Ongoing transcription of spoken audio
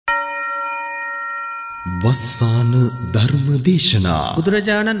වස්සාන ධර්මදේශනා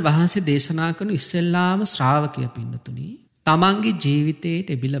බුදුරජාණන් වහන්සේ දේශනා කරන ඉස්සෙල්ලාම ශ්‍රාවකය පින්නතුනි තමන්ගේ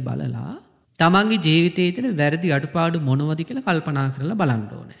ජීවිතයට එබිල බලලා තමන්ගේ ජීවිතයේ තියෙන වැරදි අඩුපාඩු මොනවද කියලා කල්පනා කරලා බලන්න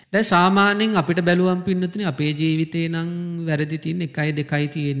ඕනේ. දැන් සාමාන්‍යයෙන් අපිට බැලුවම් පින්නතුනි අපේ ජීවිතේ නම් වැරදි තියෙන 1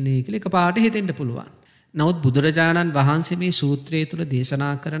 2යි තියෙන්නේ කියලා එකපාරට හිතෙන්න පුළුවන්. නමුත් බුදුරජාණන් වහන්සේ මේ සූත්‍රය තුල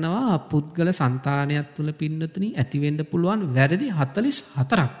දේශනා කරනවා පුද්ගල సంతානයක් තුල පින්නතුනි ඇති වෙන්න පුළුවන් වැරදි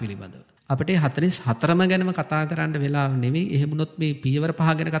 44ක් පිළිබඳව. අපිට 44ම ගැනම කතා කරන්න වෙලාව නෙවෙයි. එහෙමුනොත් මේ පියවර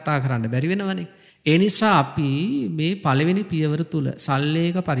 5 ගැන කතා කරන්න බැරි වෙනවනේ. ඒ නිසා අපි මේ පළවෙනි පියවර තුල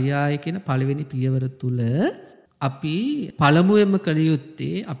සල්ලේක පරියාය කියන පළවෙනි පියවර තුල අපි පළමුවෙන්ම කළ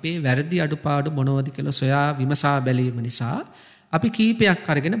යුත්තේ අපේ වැරදි අඩුපාඩු මොනවද කියලා සොයා විමසා බැලීම නිසා අපි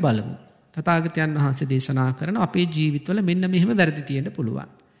කීපයක් අරගෙන බලමු. තථාගතයන් වහන්සේ දේශනා කරන අපේ ජීවිතවල මෙන්න මෙහෙම වැරදි තියෙන්න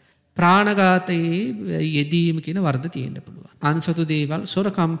පුළුවන්. ප්‍රාණඝාතයේ යෙදීම කියන වරද තියෙන්න පුළුවන්. අන්සතු දේවල්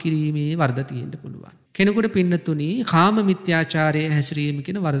සොරකම් කිරීමේ වරද තියෙන්න පුළුවන්. කෙනෙකුට පින්නතුනි කාම මිත්‍යාචාරයේ හැසිරීම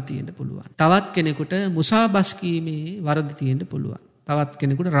කියන වරද තියෙන්න පුළුවන්. තවත් කෙනෙකුට මුසාබස් කීමේ වරද තියෙන්න පුළුවන්. තවත්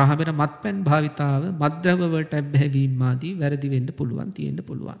කෙනෙකුට රහබර මත්පැන් භාවිතාව මත්ද්‍රව්‍ය වලට බැහැවීම ආදී වැරදි වෙන්න පුළුවන් තියෙන්න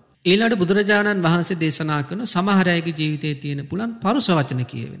පුළුවන්. ඊළඟට බුදුරජාණන් වහන්සේ දේශනා කරන සමහර අයගේ ජීවිතයේ තියෙන පුළුවන් පරුස වචන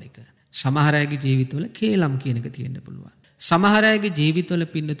කියවෙන එක. සමහර අයගේ ජීවිතවල කේලම් කියන එක තියෙන්න පුළුවන්. සමහර අයගේ ජීවිතවල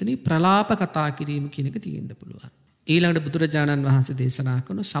පින්නතුනි ප්‍රලාප කතා කිරීම කියන එක තියෙන්න පුළුවන්. ඊළඟට බුදුරජාණන් වහන්සේ දේශනා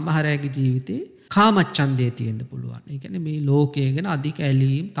කරන සමහර අයගේ ජීවිතේ කාමච්ඡන්දය තියෙන්න පුළුවන්. ඒ කියන්නේ මේ ලෝකයේ ගැන අධික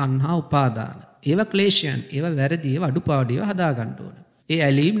ඇලීම්, තණ්හා, උපාදාන. ඒවා ක්ලේශයන්, ඒවා වැරදි, ඒවා අඩුපාඩු, ඒවා හදා ගන්න ඕන. ඒ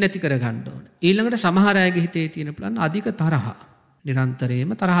ඇලීම් නැති කර ගන්න ඕන. ඊළඟට සමහර අයගේ හිතේ තියෙන පුළුවන් අධික තරහ.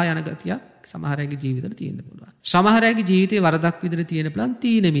 නිරන්තරයෙන්ම තරහ යන ගතියක් සමහර අයගේ ජීවිතවල තියෙන්න පුළුවන්. සමහර අයගේ ජීවිතේ වරදක් විදිහට තියෙන පුළුවන්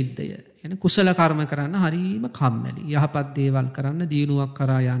තීන මිද්දය. එන කුසල කර්ම කරන්න හරීම කම්මැලි. යහපත් දේවල් කරන්න, දියුණුවක්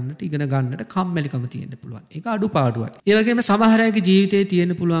කරා යන්නට, ඉගෙන ගන්නට කම්මැලිකම තියෙන්න පුළුවන්. ඒක අඩුපාඩුවක්. ඒ වගේම සමහර අයගේ ජීවිතේ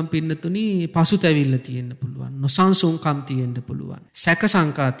තියෙන්න පුළුවන් පින්නතුනි පසුතැවිල්ල තියෙන්න පුළුවන්. නොසන්සුන්කම් තියෙන්න පුළුවන්. සැක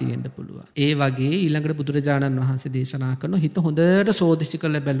සංකා තියෙන්න පුළුවන්. ඒ වගේ ඊළඟට බුදුරජාණන් වහන්සේ දේශනා කරන හිත හොඳට සෝදිසි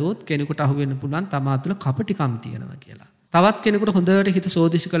කරලා බැලුවොත් කෙනෙකුට අහු වෙන්න පුළුවන් තමා තුළ කපටිකම් තියෙනවා කියලා. තවත් කෙනෙකුට හොඳට හිත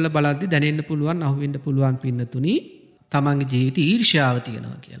සෝදිසි කරලා බලද්දි දැනෙන්න පුළුවන් අහු වෙන්න පුළුවන් පින්නතුනි තමන්ගේ ජීවිතේ ඊර්ෂ්‍යාව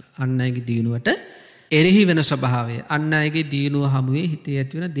තියෙනවා කියලා. අන් අයගේ දියුණුවට එරෙහි වෙන ස්වභාවය, අන් අයගේ දියුණුව හමුවේ හිතේ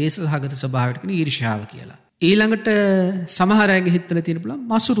ඇති වෙන දේශසහගත ස්වභාවයට කියන ඊර්ෂ්‍යාව කියලා. ඊළඟට සමහර අයගේ හිතවල තියෙන පුළුවන්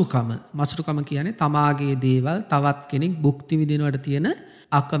මසුරුකම. මසුරුකම කියන්නේ තමාගේ දේවල් තවත් කෙනෙක් භුක්ති විඳිනවට තියෙන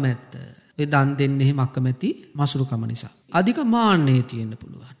අකමැත්ත. ඒ දන් දෙන්නේ එහෙම අකමැති මසුරුකම නිසා. අධික මාන්නය තියෙන්න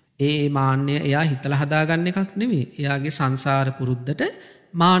පුළුවන්. ඒ මාන්නය එයා හිතලා හදාගන්න එකක් නෙවෙයි. එයාගේ සංසාර පුරුද්දට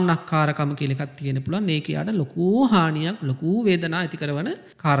මාන්නක්කාරකම කියලා එකක් තියෙන පුළුවන්. ඒක යාට ලොකු හානියක්, ලොකු වේදනාවක් ඇති කරන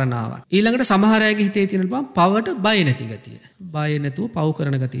කාරණාවක්. ඊළඟට සමහර අයගේ හිතේ තියෙන පුළුවන් පවට බය නැති ගතිය. බය නැතුව පව්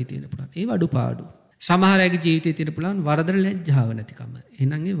කරන ගතිය තියෙන පුළුවන්. ඒ අඩුපාඩු. සමහර අයගේ ජීවිතේ තියෙන පුළුවන් වරදට ලැජ්ජාව නැතිකම.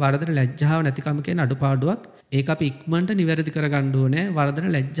 එහෙනම් ඒ වරදට ලැජ්ජාව නැතිකම කියන අඩුපාඩුවක්. ඒක අපි ඉක්මනට නිවැරදි කරගන්න ඕනේ.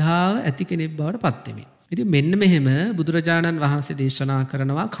 වරදට ලැජ්ජාව ඇති කෙනෙක් බවට පත් වෙමින්. ඉතින් මෙන්න මෙහෙම බුදුරජාණන් වහන්සේ දේශනා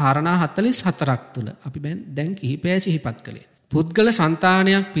කරනවා කාරණා 44ක් තුල. අපි දැන් කිහිපය සිහිපත් කළේ. පුද්ගල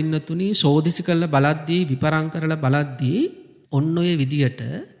సంతානයක් පින්නතුනි සෝදිසි කරලා බලද්දී විපරම් කරලා බලද්දී ඔන්න ඔය විදියට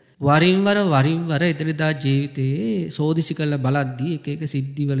වරින් වර එදිනදා ජීවිතයේ සෝදිසි කරලා බලද්දී එක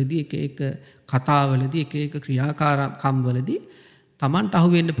සිද්ධිවලදී එක කතාවලදී එක ක්‍රියාකාරකම්වලදී Tamanට අහු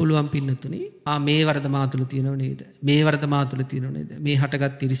වෙන්න පුළුවන් පින්නතුනි මේ වරද මා තුළ තියෙනව නේද? මේ වරද මා තුළ තියෙනව නේද? මේ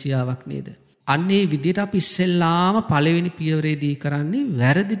හටගත් ඉරිසියාවක් නේද? අන්නේ විදියට අපි ඉස්සෙල්ලාම පළවෙනි පියවරේදී කරන්නේ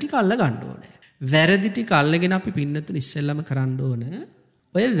වැරදි ටික අල්ල ගන්න ඕනේ. වැරදි ටික අල්ලගෙන අපි පින්නතුනි ඉස්සෙල්ලාම කරන්න ඕන.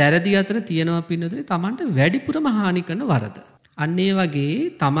 ඔය වැරදි අතර තියෙනවා පින්නතුනි Tamanට වැඩිපුරම හානි කරන වරද. අන්න ඒ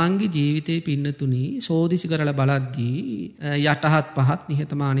වගේ Tamanගේ ජීවිතේ පින්නතුනි සෝදිසි කරලා බලද්දී යටහත් පහත්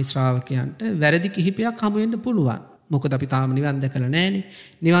නිහතමානී ශ්‍රාවකයන්ට වැරදි කිහිපයක් හමු වෙන්න පුළුවන්. මොකද අපි තාම නිවන් දැකලා නැහැනේ.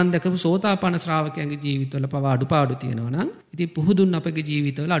 නිවන් දැකපු සෝතාපන්න ශ්‍රාවකයන්ගේ ජීවිතවල පවා අඩුපාඩු තියෙනවා නම් ඉතින් පුහුදුන් අපගේ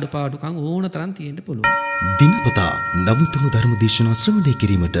ජීවිතවල අඩුපාඩුකම් ඕන තරම් තියෙන්න පුළුවන්. දිනපතා නවතම ධර්මදේශනා ශ්‍රවණය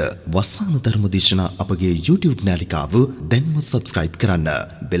කිරීමට වස්සාන ධර්මදේශනා අපගේ YouTube නාලිකාව දැන්ම subscribe කරන්න.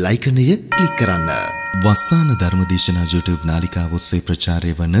 බෙල් අයිකනය ක්ලික් කරන්න. වස්සාන ධර්මදේශනා YouTube නාලිකාව ඔස්සේ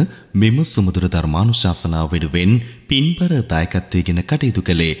ප්‍රචාරය වන මෙම සුමధుර ධර්මානුශාසනාව වෙනුවෙන් පින්බර දායකත්වයෙන් කටයුතු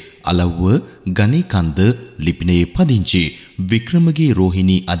කළේ අලව්ව ගණේකන්ද ලිපිනේ පදිංචි වික්‍රමගේ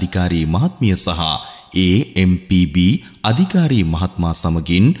රෝහිණී අධිකාරී මහත්මිය සහ ඒ.එම්.පී.බී අධිකාරී මහත්මයා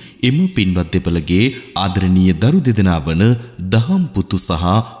සමගින් එම පින්වත් දෙපළගේ ආදරණීය දරු දෙදෙනා වන දහම් පුතු සහ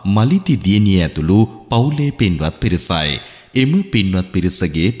මලිති දියණිය ඇතුළු පවුලේ පින්වත් පිරිසයි. එම පින්වත්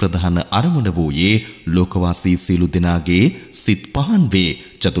පිරිසගේ ප්‍රධාන අරමුණ වූයේ ලෝකවාසී සියලු දෙනාගේ සිත් පහන් වේ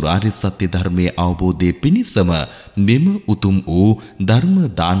චතුරාර්ය සත්‍ය ධර්මයේ අවබෝධයේ පිණිසම මෙම උතුම් වූ ධර්ම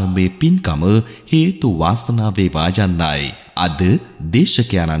දානමය පින්කම හේතු වාසනා වේවා යන්නයි. අද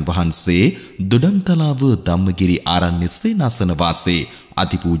දේශකයන්න් වහන්සේ දොඩම්තලාව ධම්මගිරි ආරණ්‍ය සේනාසන වාසී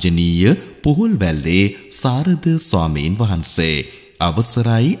අතිපූජනීය පුහුල්වැල්ලේ සාරද ස්වාමීන් වහන්සේ.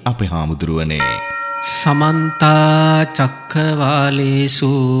 අවසරයි අපේ හාමුදුරුවනේ. සමන්ත චක්කවාලේසු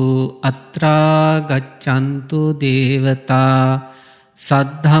අත්‍රා ගච්ඡන්තු දේවතා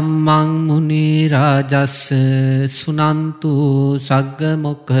සද්ධම්මං මුනි රාජස්ස සුනන්තු සග්ග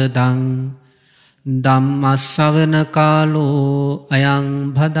මොක්ඛදං ධම්මස්සවන කාලෝ අයං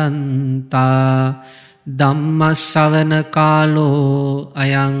භදන්තා ධම්මස්සවන කාලෝ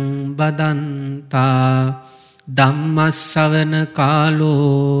අයං භදන්තා ධම්මස්සවන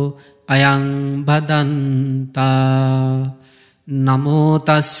කාලෝ අයං භදන්තා නමෝ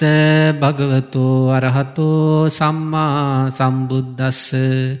තස්ස භගවතෝ අරහතෝ සම්මා සම්බුද්දස්ස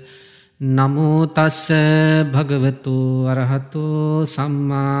නමෝ තස්ස භගවතෝ අරහතෝ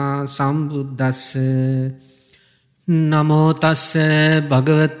සම්මා සම්බුද්දස්ස නමෝ තස්ස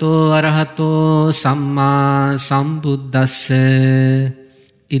භගවතෝ අරහතෝ සම්මා සම්බුද්දස්ස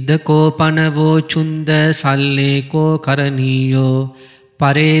ඉදකෝපනවෝ චුන්ද සල්ලේකෝ කරණීයෝ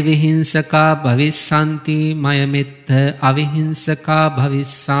පරේ විහිංසකා භවිස්සන්ති මයමෙත්ත අවිහිංසකා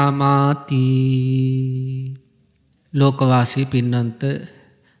භවිස්සාමාති. ලෝකවාසී පින්නන්ත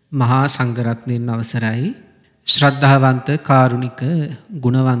මහා සංඝරත්නයන් අවසරයි. ශ්‍රද්ධාවන්ත කාරුණික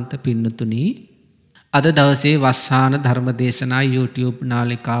ගුණවන්ත පින්නතුනි, අද දවසේ වස්සාන ධර්මදේශනා YouTube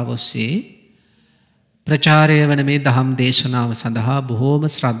නාලිකාව ඔස්සේ ප්‍රචාරය වන මේ දහම් දේශනාව සඳහා බොහෝම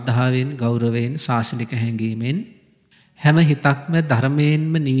ශ්‍රද්ධාවෙන් ගෞරවයෙන් ශාසනික හැඟීමෙන් හැම හිතක්ම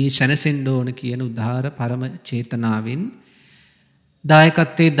ධර්මයෙන්ම නිවී සැනසෙන්න ඕන කියන උදාාර පරම චේතනාවෙන්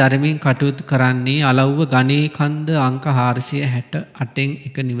දායකත්වයේ ධර්මයෙන් කටයුතු කරන්නේ අලව්ව ගණේ කන්ද අංක 468න්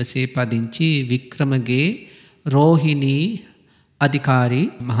එක නිවසේ පදිංචි වික්‍රමගේ රෝහිණී අධිකාරී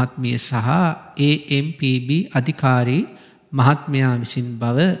මහත්මිය සහ ඒ.එම්.පී.බී අධිකාරී මහත්මයා විසින්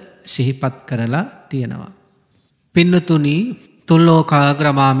බව සිහිපත් කරලා තියෙනවා. පින්නතුනි,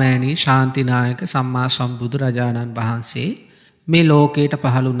 තුල්ලෝකාග්‍රමාමෑණී ශාන්තිනායක සම්මා සම්බුදුරජාණන් වහන්සේ මේ ලෝකයට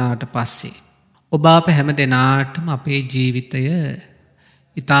පහළ වුණාට පස්සේ ඔබ අප හැම දෙනාටම අපේ ජීවිතය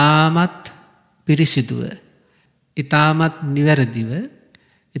ඊටමත් පිරිසිදුව, ඊටමත් නිවැරදිව,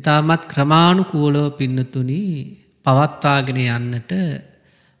 ඊටමත් ක්‍රමානුකූලව පින්නතුනි පවත්වාගෙන යන්නට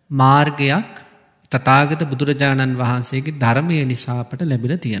මාර්ගයක් තථාගත බුදුරජාණන් වහන්සේගේ ධර්මය නිසා අපට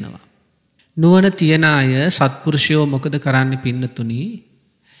ලැබිලා තියෙනවා. නුවණ තියන අය සත්පුරුෂයෝ මොකද කරන්නේ පින්නතුනි?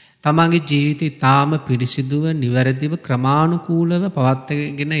 තමන්ගේ ජීවිතය තාම පිරිසිදුව, නිවැරදිව, ක්‍රමානුකූලව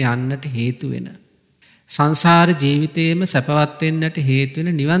පවත්වාගෙන යන්නට හේතු වෙන, සංසාර ජීවිතේම සැපවත් වෙන්නට හේතු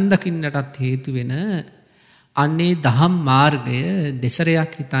වෙන, නිවන් දකින්නටත් හේතු වෙන අන්නේ දහම් මාර්ගය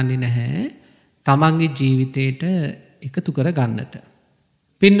දෙසරයක් හිතන්නේ නැහැ තමන්ගේ ජීවිතයට එකතු කර ගන්නට.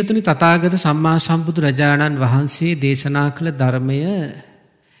 පින්නතුනි, තථාගත සම්මා සම්බුදු රජාණන් වහන්සේ දේශනා කළ ධර්මය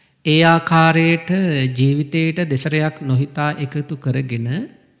ඒ ආකාරයට ජීවිතයට දෙසරයක් නොහිතා එකතු කරගෙන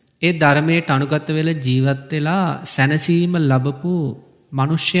ඒ ධර්මයට අනුගත වෙලා ජීවත් වෙලා සැනසීම ලැබපු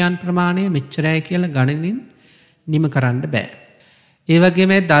මිනිස්යන් ප්‍රමාණය මෙච්චරයි කියලා ගණනින් නිම කරන්න බෑ. ඒ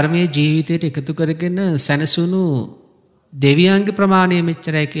වගේම ධර්මයේ ජීවිතයට එකතු කරගෙන සැනසුණු දෙවියන්ගේ ප්‍රමාණය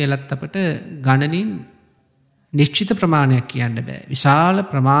මෙච්චරයි කියලාත් අපට ගණනින් නිශ්චිත ප්‍රමාණයක් කියන්න බෑ. විශාල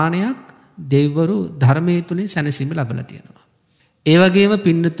ප්‍රමාණයක් දෙවිවරු ධර්මයේ තුලින් සැනසීම ලැබලා තියෙනවා. ඒ වගේම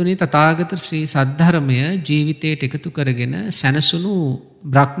පින්නතුනි, තථාගත ශ්‍රී සද්ධර්මය ජීවිතයට එකතු කරගෙන සැනසුණු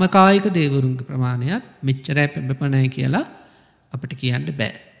බ්‍රහ්මකායික දේවරුන්ගේ ප්‍රමාණයත් මෙච්චරයි පෙබපණයි කියලා අපිට කියන්න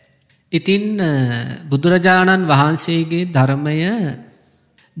බෑ. ඉතින් බුදුරජාණන් වහන්සේගේ ධර්මය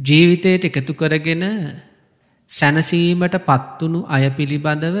ජීවිතයට එකතු කරගෙන සැනසීමට පත්වුණු අය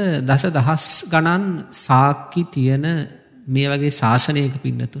පිළිබඳව දසදහස් ගණන් සාක්ෂි තියෙන මේ වගේ ශාසනයක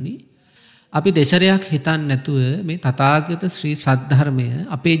පින්නතුනි, අපි දෙසරයක් හිතන්නේ නැතුව මේ තථාගත ශ්‍රී සද්ධර්මය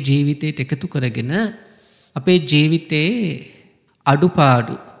අපේ ජීවිතයට එකතු කරගෙන අපේ ජීවිතේ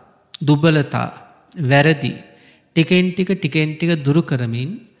අඩුපාඩු, දුබලතා, වැරදි ටිකෙන් ටික දුරු කරමින්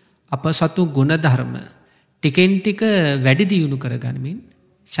අප සතු ගුණ ධර්ම ටිකෙන් ටික වැඩි දියුණු කරගනිමින්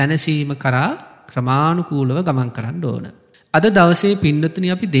සැනසීම කරා ක්‍රමානුකූලව ගමන් කරන්න ඕන. අද දවසේ පින්නතුනි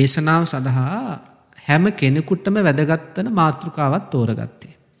අපි දේශනාව සඳහා හැම කෙනෙකුටම වැදගත් වෙන මාතෘකාවක්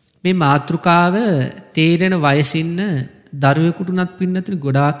තෝරගත්තේ. මේ මාතෘකාව තේරෙන වයසින්න දරුවෙකුට උනත් පින්නතුනි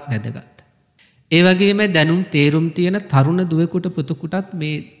ගොඩාක් වැදගත්. ඒ වගේම දැනුම් තේරුම් තියෙන තරුණ දුවෙකුට පුතුකුටත්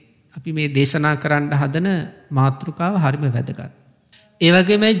මේ අපි මේ දේශනා කරන්න හදන මාතෘකාව හරිම වැදගත්. ඒ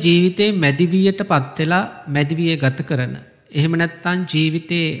වගේම ජීවිතේ මැදිවියට පත් වෙලා මැදිවිය ගත කරන, එහෙම නැත්නම්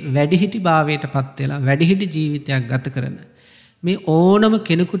ජීවිතේ වැඩිහිටි භාවයට පත් වෙලා වැඩිහිටි ජීවිතයක් ගත කරන මේ ඕනම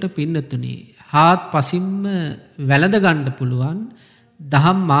කෙනෙකුට පින්නතුනි හාත්පසින්ම වැළඳ ගන්න පුළුවන්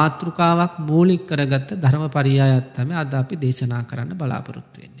දහම් මාතෘකාවක් මූලික කරගත්ත ධර්මපරියායක් තමයි අද අපි දේශනා කරන්න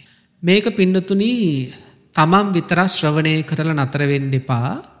බලාපොරොත්තු වෙන්නේ. මේක පින්නතුනි තමන් විතර ශ්‍රවණය කරලා නතර වෙන්න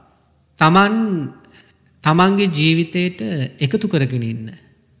එපා. තමන්ගේ ජීවිතේට එකතු කරගෙන ඉන්න.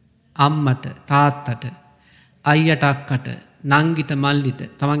 අම්මට, තාත්තට, අයියට, අක්කට, නංගිට, මල්ලිට,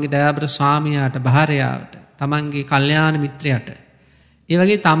 තමන්ගේ දයාබර ස්වාමියාට, භාර්යාවට, තමන්ගේ කල්යාණ මිත්‍රයාට, ඒ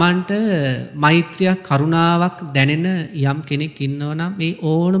වගේ තමන්ට මෛත්‍රියක්, කරුණාවක් දැනෙන යම් කෙනෙක් ඉන්නවා නම් මේ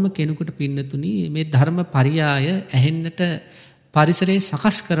ඕනම කෙනෙකුට පින්නතුනි මේ ධර්ම පරියාය ඇහෙන්නට පරිසරය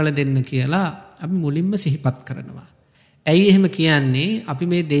සකස් කරලා දෙන්න කියලා අපි මුලින්ම සිහිපත් කරනවා. ඇයි එහෙම කියන්නේ? අපි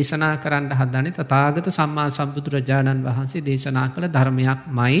මේ දේශනා කරන්න හදන්නේ තථාගත සම්මා සම්බුදුරජාණන් වහන්සේ දේශනා කළ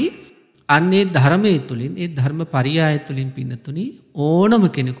ධර්මයක්මයි. අන්නේ ධර්මයේ තුලින් ඒ ධර්ම පරියාය තුලින් පින්නතුනි ඕනම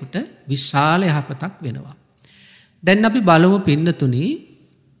කෙනෙකුට විශාල යහපතක් වෙනවා. දැන් අපි බලමු පින්නතුනි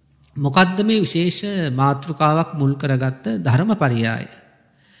මොකද්ද මේ විශේෂ මාතෘකාවක් මුල් කරගත්ත ධර්ම පරියාය.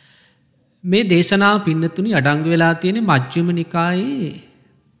 මේ දේශනාව පින්නතුනි අඩංගු වෙලා තියෙන මජ්ක්‍ධිම නිකායේ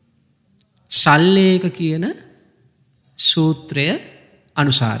සල්ලේක කියන සූත්‍රය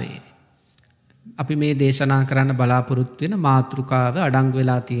අනුසාරයෙන්. අපි මේ දේශනා කරන්න බලාපොරොත්තු වෙන මාතෘකාව අඩංගු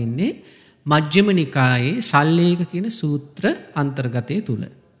වෙලා තියෙන්නේ මජ්ක්‍ධිම නිකායේ සල්ලේක කියන සූත්‍ර අන්තර්ගතය තුල.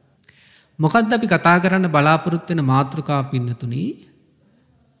 මොකද්ද අපි කතා කරන්න බලාපොරොත්තු වෙන මාතෘකාව පින්නතුනි?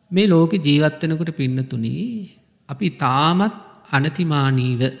 මේ ලෝකේ ජීවත් වෙනකොට පින්නතුනි අපි තාමත්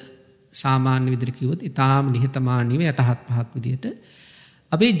අනතිමානීව සාමාන්‍ය විදිහට කිව්වොත් ඊටාම නිහතමානීව යටහත් පහත් විදිහට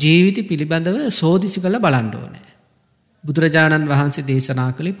අපේ ජීවිත පිළිබඳව සෝදිසි කරලා බලන්න ඕනේ. බුදුරජාණන් වහන්සේ දේශනා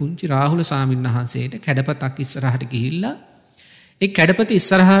කළේ පුංචි රාහුල ස්වාමීන් වහන්සේට කැඩපතක් ඉස්සරහට ගිහිල්ලා ඒ කැඩපත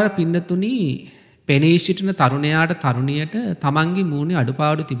ඉස්සරහට පින්නතුනි පෙනී සිටින තරුණයාට තරුණියට තමන්ගේ මූණේ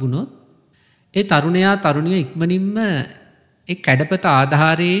අඩුපාඩු තිබුණොත් ඒ තරුණයා තරුණිය ඉක්මනින්ම ඒ කැඩපත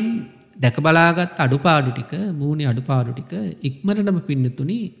ආධාරයෙන් දැක බලාගත් අඩුපාඩු ටික මූණේ අඩුපාඩු ටික ඉක්මනටම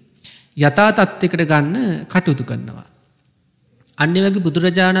පින්නතුනි යථා තත්ත්වයකට ගන්න කටයුතු කරනවා. අන්නේ වගේ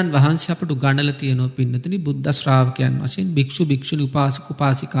බුදුරජාණන් වහන්සේ අපට උගන්වලා තියෙනවා පින්නතුනි බුද්ධ ශ්‍රාවකයන් වශයෙන් භික්ෂු භික්ෂුණී උපාසක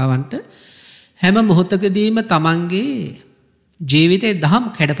උපාසිකාවන්ට හැම මොහොතකදීම තමන්ගේ ජීවිතේ දහම්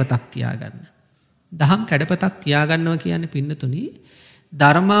කැඩපතක් තියාගන්න. දහම් කැඩපතක් තියාගන්නවා කියන්නේ පින්නතුනි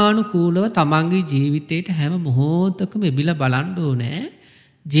ධර්මානුකූලව තමන්ගේ ජීවිතේට හැම මොහොතකම එබිලා බලන්න ඕනේ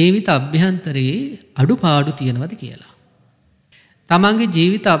ජීවිත අභ්‍යන්තරයේ අඩුපාඩු තියෙනවද කියලා. තමන්ගේ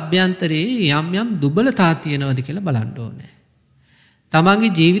ජීවිත අභ්‍යන්තරයේ යම් යම් දුබලතා තියෙනවද කියලා බලන්න ඕනේ.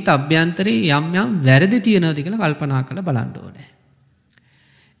 තමන්ගේ ජීවිත අභ්‍යන්තරයේ යම් යම් වැරදි තියෙනවද කියලා කල්පනා කරලා බලන්න ඕනේ.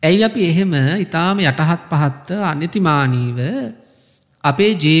 ඇයි අපි එහෙම ඊටාම යටහත් පහත් අනිතිමානීව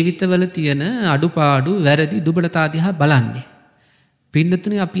අපේ ජීවිතවල තියෙන අඩුපාඩු වැරදි දුබලතා දිහා බලන්නේ?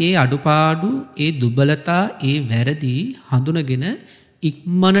 පින්නතුනි අපි ඒ අඩුපාඩු ඒ දුබලතා ඒ වැරදි හඳුනගෙන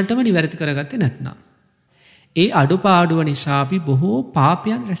ඉක්මනටම නිවැරදි කරගත්තේ නැත්නම් ඒ අඩුපාඩුව නිසා අපි බොහෝ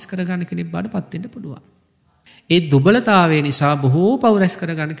පාපයන් රැස් කරගන්න කෙනෙක් බවට පත් වෙන්න පුළුවන්. ඒ දුබලතාවය නිසා බොහෝ පව් රැස්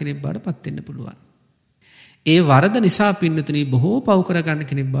කරගන්න කෙනෙක් බවට පත් වෙන්න පුළුවන්. ඒ වරද නිසා පින්නතුනි බොහෝ පව් කරගන්න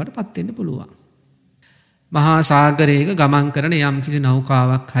කෙනෙක් බවට පත් වෙන්න පුළුවන්. මහා සාගරයක ගමන් කරන යම්කිසි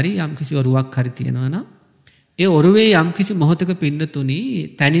නෞකාවක් හරි යම්කිසි ඔරුවක් හරි තියෙනවා නම් ඒ ඔරුවේ යම්කිසි මොහොතක පින්නතුනි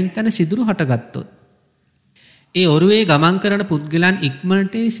තනින් තන සිදුරු හටගත්තොත් ඒ ඔරුවේ ගමන් කරන පුද්ගලයන්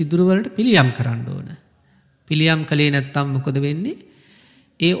ඉක්මනට ඒ සිදුරු වලට පිළියම් කරන්න ඕන. පිළියම් කලේ නැත්තම් මොකද වෙන්නේ?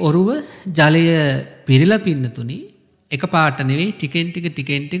 ඒ ඔරුව ජලය පිරීලා පින්නතුනි එකපාරට නෙවෙයි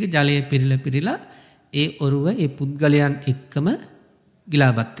ටිකෙන් ටික ජලය පිරීලා ඒ ඔරුව ඒ පුද්ගලයන් එක්කම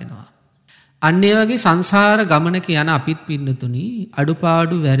ගිලාපත් වෙනවා. අන්න ඒ වගේ සංසාර ගමනක යන අපිත් පින්නතුනි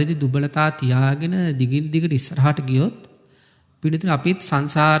අඩුපාඩු වැරදි දුබලතා තියාගෙන දිගින් දිගට ඉස්සරහට ගියොත් පින්නතුනි අපිත්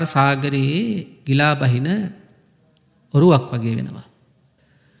සංසාර සාගරයේ ගිලා බහින ඔරුවක් වගේ වෙනවා.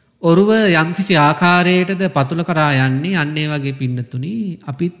 ඔරුව යම්කිසි ආකාරයකටද පතුල කරා යන්නේ අන්න ඒ වගේ පින්නතුනි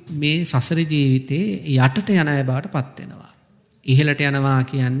අපිත් මේ සසර ජීවිතේ යටට යන අය බවට පත් වෙනවා. ඉහළට යනවා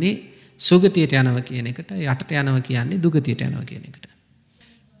කියන්නේ සුගතියට යනවා කියන එකට, යටට යනවා කියන්නේ දුගතියට යනවා කියන එකට.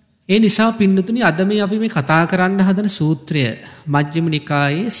 ඒ නිසා පින්නතුනි අද මේ අපි මේ කතා කරන්න හදන සූත්‍රය මජ්ක්‍ධිම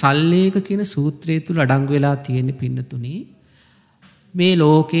නිකායේ සල්ලේක කියන සූත්‍රය තුල අඩංගු වෙලා තියෙන පින්නතුනි මේ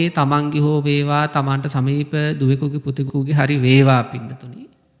ලෝකේ තමන්ගේ හෝ වේවා තමන්ට සමීප දුවෙකුගේ පුතෙකුගේ හරි වේවා පින්නතුනි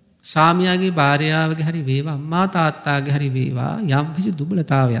සාමියාගේ භාර්යාවගේ හරි වේවා අම්මා තාත්තාගේ හරි වේවා යම් කිසි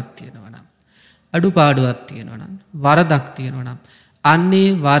දුබලතාවයක් තියෙනවා නම් අඩුපාඩුවක් තියෙනවා නම් වරදක් තියෙනවා නම් අන්නේ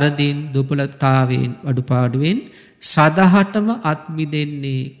වරදින් දුබලතාවෙන් අඩුපාඩුවෙන් සදහටම අත්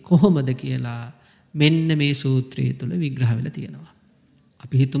මිදෙන්නේ කොහොමද කියලා මෙන්න මේ සූත්‍රය තුල විග්‍රහ වෙලා තියෙනවා.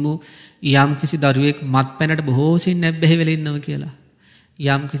 අපි හිතමු යම් කිසි දරුවෙක් මත්පැනට බොහෝසෙන් නැබ්බැහි වෙලා ඉන්නවා කියලා.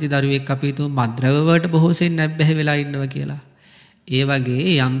 යම් කිසි දරුවෙක් අපි හිතමු මත්ද්‍රව්‍ය වලට බොහෝසෙන් නැබ්බැහි වෙලා ඉන්නවා කියලා. ඒ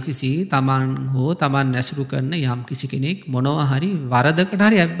වගේ යම් කිසි තමන් හෝ තමන් ඇසුරු කරන යම් කිසි කෙනෙක් මොනවා හරි වරදකට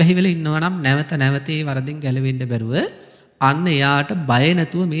හරි ඇබ්බැහි වෙලා ඉන්නවා නම් නැවත නැවත ඒ වරදින් ගැලවෙන්න බැරුව අන්න එයාට බය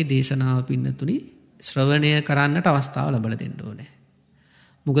නැතුව මේ දේශනාව පින්නතුනි ශ්‍රවණය කරන්නට අවස්ථාව ලැබලා දෙන්න ඕනේ.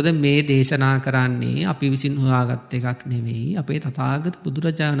 මොකද මේ දේශනා කරන්නේ අපි විසින් හොයාගත් එකක් නෙවෙයි. අපේ තථාගත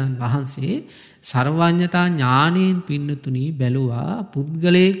බුදුරජාණන් වහන්සේ සර්වඥතා ඥාණයෙන් පින්නතුනි බැලුවා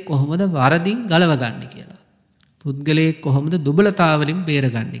පුද්ගලයෙක් කොහොමද වරදින් ගලවගන්නේ කියලා. පුද්ගලයෙක් කොහොමද දුබලතාවලින්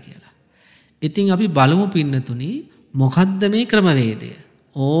බේරගන්නේ කියලා. ඉතින් අපි බලමු පින්නතුනි මොකද්ද මේ ක්‍රමවේදය?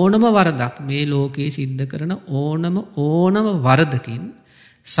 ඕනම වරදක් මේ ලෝකේ සිද්ධ කරන ඕනම වරදකින්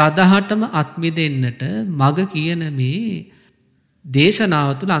සදහටම අත්මිදෙන්නට මග කියන මේ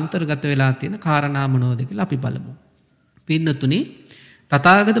දේශනාව තුළ අන්තර්ගත වෙලා තියෙන කාරණා මොනවද කියලා අපි බලමු. පින්නතුනි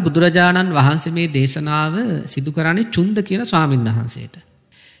තථාගත බුදුරජාණන් වහන්සේ මේ දේශනාව සිදු කරන්නේ චුන්ද කියන ස්වාමීන් වහන්සේට.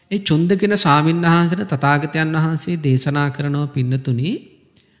 ඒ චුන්ද කියන ස්වාමීන් වහන්සේට තථාගතයන් වහන්සේ දේශනා කරනවා පින්නතුනි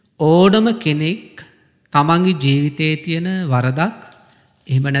ඕනම කෙනෙක් තමන්ගේ ජීවිතයේ තියෙන වරදක්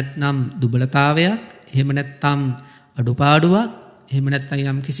එහෙම නැත්නම් දුබලතාවයක් එහෙම නැත්නම් අඩුපාඩුවක් එහෙම නැත්නම්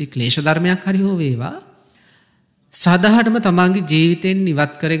යම් කිසි ක්ලේශ ධර්මයක් හරි හෝ වේවා සදාහටම තමන්ගේ ජීවිතෙන්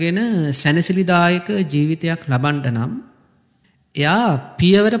ඉවත් කරගෙන සැනසෙලිදායක ජීවිතයක් ලබන්න නම් එයා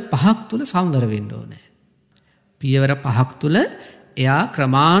පියවර 5ක් තුල සංවර වෙන්න ඕනේ. පියවර 5ක් තුල එයා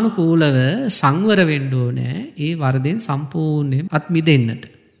ක්‍රමානුකූලව සංවර වෙන්න ඕනේ ඒ වරදෙන් සම්පූර්ණයෙන් අත් මිදෙන්නට.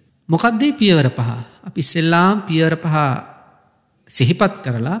 මොකක්ද මේ පියවර 5? අපි ඉස්සෙල්ලාම පියවර 5 සිහිපත්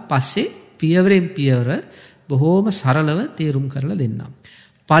කරලා පස්සේ පියවරෙන් පියවර බොහෝම සරලව තේරුම් කරලා දෙන්නම්.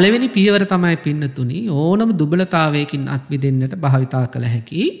 පළවෙනි පියවර තමයි පින්නතුනි ඕනම දුබලතාවයකින් අත් මිදෙන්නට භාවිතා කළ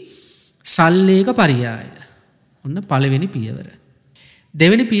හැකි සල්ලේක පරියාය. ඔන්න පළවෙනි පියවර.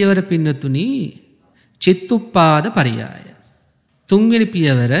 දෙවෙනි පියවර පින්නතුනි චිත්තුප්පාද පරියාය. තුන්වෙනි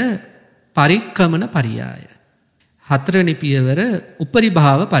පියවර පරික්කමන පරියාය. හතරවෙනි පියවර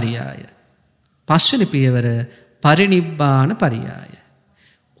උපරිභාව පරියාය. පස්වෙනි පියවර පරිනිබ්බාන පරියාය.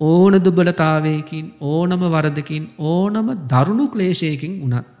 ඕන දුබලතාවයකින් ඕනම වරදකින් ඕනම දරුණු ක්ලේශයකින්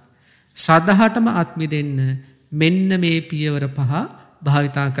උනත් සදහටම අත් මිදෙන්න මෙන්න මේ පියවර 5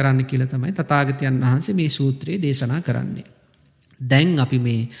 භාවිතා කරන්න කියලා තමයි තථාගතයන් වහන්සේ මේ සූත්‍රයේ දේශනා කරන්නේ. දැන් අපි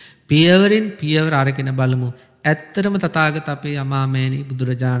මේ පියවරෙන් පියවර අරගෙන බලමු. ඇත්තටම තථාගත අපේ අමාමෑණී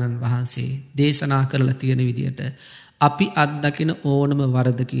බුදුරජාණන් වහන්සේ දේශනා කරලා තියෙන විදිහට අපි අත්දකින ඕනම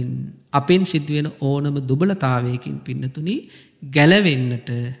වරදකින් අපෙන් සිදුවෙන ඕනම දුබලතාවයකින් පින්නතුනි ගැලවෙන්නට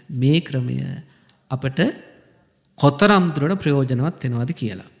මේ ක්‍රමය අපට කොතරම් දුරට ප්‍රයෝජනවත් වෙනවද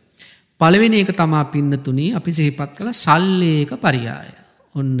කියලා. පළවෙනි එක තමයි පින්නතුනි අපි සිහිපත් කළ සල්ලේක පරියාය.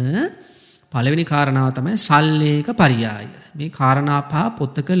 ඔන්න පළවෙනි කාරණාව තමයි සල්ලේක පරියාය. මේ කාරණා 5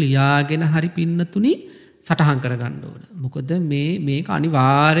 පොතක ලියාගෙන හරි පින්නතුනි සටහන් කරගන්න ඕන. මොකද මේක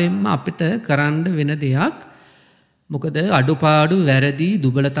අනිවාර්යයෙන්ම අපිට කරන්න වෙන දෙයක්. මොකද අඩුපාඩු වැරදි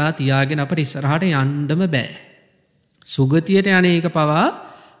දුබලතා තියාගෙන අපිට ඉස්සරහට යන්නම බෑ. සුගතියට යන එක පවා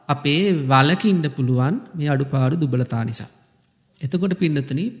අපේ වලකින්න පුළුවන් මේ අඩුපාඩු දුබලතා නිසා. එතකොට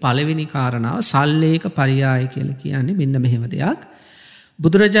පින්නතුනි පළවෙනි කාරණාව සල්ලේක පරියාය කියලා කියන්නේ මෙන්න මෙහෙම දෙයක්.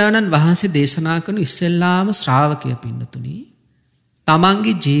 බුදුරජාණන් වහන්සේ දේශනා කරන ඉස්සෙල්ලාම ශ්‍රාවකයා පින්නතුනි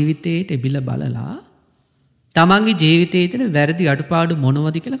තමන්ගේ ජීවිතේට එබිලා බලලා තමන්ගේ ජීවිතයේ තියෙන වැරදි අඩුපාඩු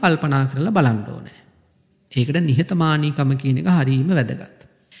මොනවද කියලා කල්පනා කරලා බලන්න ඕනේ. ඒකට නිහතමානීකම කියන එක හරියම වැදගත්.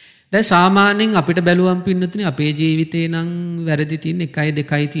 දැන් සාමාන්‍යයෙන් අපිට බැලුවම් පින්නතුනි අපේ ජීවිතේ නම් වැරදි තියෙන 1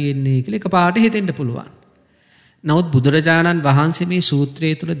 2යි තියෙන්නේ කියලා එකපාරට හිතෙන්න පුළුවන්. නමුත් බුදුරජාණන් වහන්සේ මේ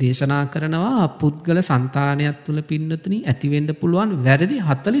සූත්‍රය තුල දේශනා කරනවා පුද්ගල సంతානයක් තුල පින්නතුනි ඇති වෙන්න පුළුවන් වැරදි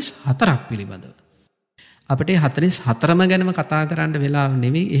 44ක් පිළිබඳව. අපිට 44ම ගැනම කතා කරන්න වෙලාව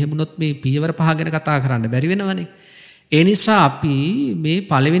නෙවෙයි. එහෙමුනොත් මේ පියවර 5 ගැන කතා කරන්න බැරි වෙනවනේ. ඒ නිසා අපි මේ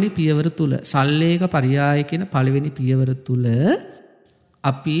පළවෙනි පියවර තුල සල්ලේක පරියාය කියන පළවෙනි පියවර තුල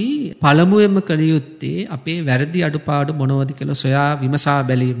අපි පළමුවෙන්ම කළ යුත්තේ අපේ වැරදි අඩුපාඩු මොනවද කියලා සොයා විමසා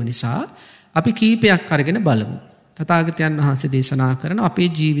බැලීම නිසා අපි කීපයක් අරගෙන බලමු. තථාගතයන් වහන්සේ දේශනා කරන අපේ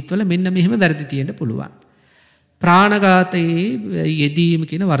ජීවිතවල මෙන්න මෙහෙම වැරදි තියෙන්න පුළුවන්. ප්‍රාණඝාතයේ යෙදීම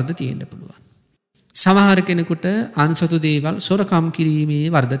කියන වරද තියෙන්න පුළුවන්. සමහර කෙනෙකුට අන්සතු දේවල් සොරකම් කිරීමේ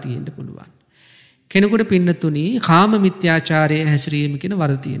වරද තියෙන්න පුළුවන්. කෙනෙකුට පින්නතුනි කාම මිත්‍යාචාරයේ හැසිරීම කියන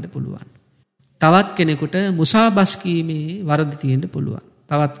වරද තියෙන්න පුළුවන්. තවත් කෙනෙකුට මුසාබස් කීමේ වරද තියෙන්න පුළුවන්.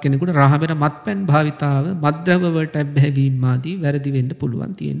 තවත් කෙනෙකුට රහබර මත්පැන් භාවිතාව මත්ද්‍රව්‍ය වලට බැහැවීම ආදී වැරදි වෙන්න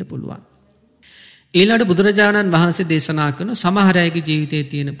පුළුවන් තියෙන්න පුළුවන්. ඊළඟට බුදුරජාණන් වහන්සේ දේශනා කරන සමහර අයගේ ජීවිතයේ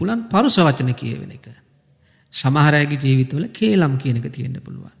තියෙන පුළුවන් පරුස වචන කියවෙන එක. සමහර අයගේ ජීවිතවල කේලම් කියන එක තියෙන්න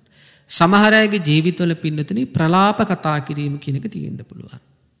පුළුවන්. සමහර අයගේ ජීවිතවල පින්නතුනි ප්‍රලාප කතා කිරීම කියන එක තියෙන්න පුළුවන්.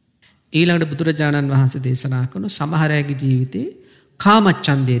 ඊළඟට බුදුරජාණන් වහන්සේ දේශනා කරන සමහර අයගේ ජීවිතේ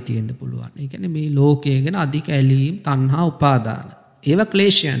කාමච්ඡන්දය තියෙන්න පුළුවන්. ඒ කියන්නේ මේ ලෝකයේ ගැන අධික ඇලීම්, තණ්හා, උපාදාන. ඒවා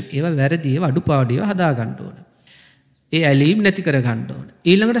ක්ලේශයන්, ඒවා වැරදි, ඒවා අඩුපාඩු, ඒවා හදා ගන්න ඕන. ඒ ඇලීම් නැති කර ගන්න ඕන.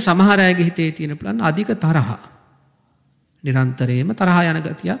 ඊළඟට සමහර අයගේ හිතේ තියෙන පුළුවන් අධික තරහ. නිරන්තරයෙන්ම තරහ යන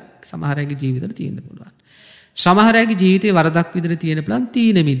ගතියක් සමහර අයගේ ජීවිතවල තියෙන්න පුළුවන්. සමහර අයගේ ජීවිතේ වරදක් විදිහට තියෙන පුළුවන්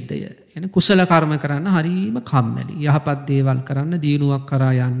තීන මිද්දය. එන කුසල කර්ම කරන්න හරීම කම්මැලි. යහපත් දේවල් කරන්න, දියුණුවක්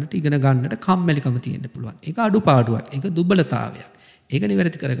කරා යන්නට, ඉගෙන ගන්නට කම්මැලිකම තියෙන්න පුළුවන්. ඒක අඩුපාඩුවක්. ඒක දුබලතාවයක්. ඒක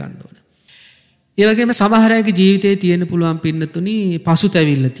නිවැරදි කර ගන්න ඕන. ඒ වගේම සමහර අයගේ ජීවිතේ තියෙන්න පුළුවන් පින්නතුනි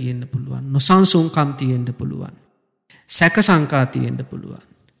පසුතැවිල්ල තියෙන්න පුළුවන්. නොසන්සුන්කම් තියෙන්න පුළුවන්. සැක සංකා තියෙන්න පුළුවන්.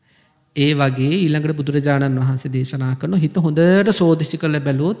 ඒ වගේ ඊළඟට බුදුරජාණන් වහන්සේ දේශනා කරන හිත හොඳට සෝදිසි කරලා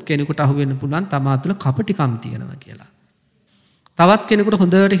බැලුවොත් කෙනෙකුට අහු වෙන්න පුළුවන් තමා තුළ කපටිකම් තියෙනවා කියලා. තවත් කෙනෙකුට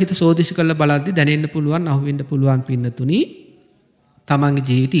හොඳට හිත සෝදිසි කරලා බලද්දි දැනෙන්න පුළුවන් අහු වෙන්න පුළුවන් පින්නතුනි තමන්ගේ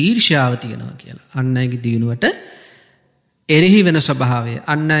ජීවිතේ ඊර්ෂ්‍යාව තියෙනවා කියලා. අන් අයගේ දියුණුවට එරෙහි වෙන ස්වභාවය,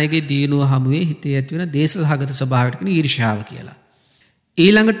 අන් අයගේ දියුණුව හමුවේ හිතේ ඇති වෙන දේශසහගත ස්වභාවයට කියන ඊර්ෂ්‍යාව කියලා.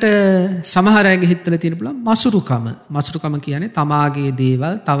 ඊළඟට සමහර අයගේ හිතවල තියෙන පුළුවන් මසුරුකම. මසුරුකම කියන්නේ තමාගේ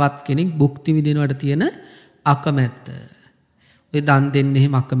දේවල් තවත් කෙනෙක් භුක්ති විඳිනවට තියෙන අකමැත්ත. ඔය දන් දෙන්න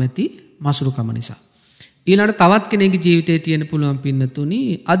එහෙම අකමැති මසුරුකම නිසා. ඊළඟට තවත් කෙනෙකුගේ ජීවිතේ තියෙන පුළුවන් පින්නතුනි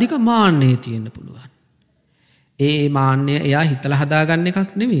අධික මාන්නය තියෙන්න පුළුවන්. ඒ මාන්නය එයා හිතලා හදාගන්න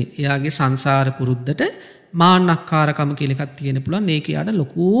එකක් නෙමෙයි. එයාගේ සංසාර පුරුද්දට මාන්නක්කාරකම කියලා එකක් තියෙන්න පුළුවන්. ඒක යාට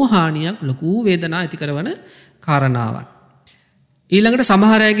ලොකු හානියක්, ලොකු වේදනාවක් ඇති කරන කාරණාවක්. ඊළඟට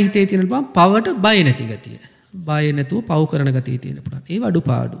සමහර අයගේ හිතේ තියෙන පුළුවන් පවට බය නැති ගතිය. බය නැතුව පව් කරන ගතිය තියෙන පුළුවන්. ඒ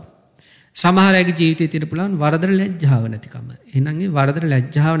අඩුපාඩු. සමහර අයගේ ජීවිතේ තියෙන පුළුවන් වරදට ලැජ්ජාව නැතිකම. එහෙනම් ඒ වරදට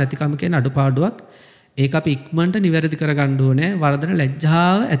ලැජ්ජාව නැතිකම කියන අඩුපාඩුවක්. ඒක අපි ඉක්මනට නිවැරදි කරගන්න ඕනේ. වරදට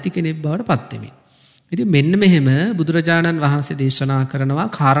ලැජ්ජාව ඇති කෙනෙක් බවට පත් වෙමින්. ඉතින් මෙන්න මෙහෙම බුදුරජාණන් වහන්සේ දේශනා කරනවා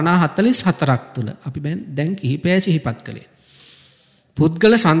කාරණා 44ක් තුල. අපි දැන් කිහිපය සිහිපත් කළේ.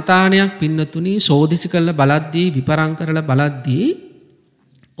 පුද්ගල సంతානයක් පින්නතුනි සෝදිසි කරලා බලද්දී, විපරම් කරලා බලද්දී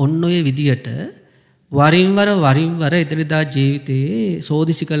ඔන්න ඔය විදියට වරින් වර එදිනදා ජීවිතයේ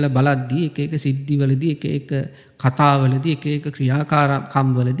සෝදිසි කරලා බලද්දී එක එක සිද්ධිවලදී, එක එක කතාවලදී, එක එක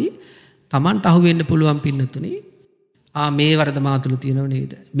ක්‍රියාකාරකම්වලදී Tamanට අහු වෙන්න පුළුවන් පින්නතුනි මේ වරද මා තුළ තියෙනව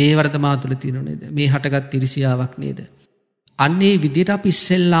නේද? මේ වරද මා තුළ තියෙනව නේද? මේ හටගත් ඉරිසියාවක් නේද? අන්නේ විදියට අපි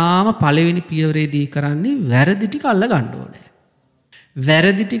ඉස්සෙල්ලාම පළවෙනි පියවරේදී කරන්නේ වැරදි ටික අල්ල ගන්න ඕනේ.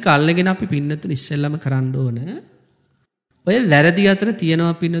 වැරදි ටික අල්ලගෙන අපි පින්නතුනි ඉස්සෙල්ලාම කරන්න ඕන. ඔය වැරදි අතර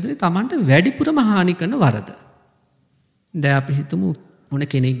තියෙනවා පින්නතුනි Tamanට වැඩිපුරම හානි කරන වරද. දැන් අපි හිතමු මොන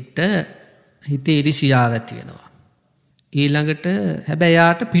කෙනෙක්ට හිතේ ඉරිසියාවක් ඇති වෙනවා. ඊළඟට හැබැයි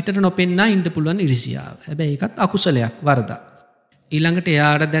යාට පිටට නොපෙන්නා ඉන්න පුළුවන් ඉරිසියාව. හැබැයි ඒකත් අකුසලයක්, වරදක්. ඊළඟට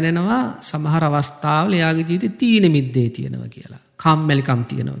යාට දැනෙනවා සමහර අවස්ථාවල යාගේ ජීවිතේ තීන මිද්දේ තියෙනවා කියලා. කම්මැලිකම්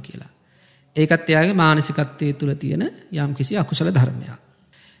තියෙනවා කියලා. ඒකත් එයාගේ මානසිකත්වයේ තුල තියෙන යම්කිසි අකුසල ධර්මයක්.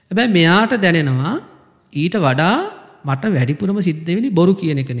 හැබැයි මෙයාට දැනෙනවා ඊට වඩා මට වැඩිපුරම සිද්ධ වෙන්නේ බොරු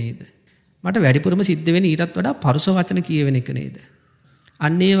කියන එක නේද? මට වැඩිපුරම සිද්ධ වෙන්නේ ඊටත් වඩා පරුස වචන කියවෙන එක නේද?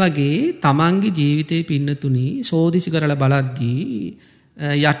 අන්න ඒ වගේ තමන්ගේ ජීවිතේ පින්නතුනි සෝදිසි කරලා බලද්දී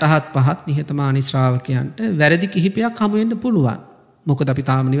යටහත් පහත් නිහතමානී ශ්‍රාවකයන්ට වැරදි කිහිපයක් හමු වෙන්න පුළුවන්. මොකද අපි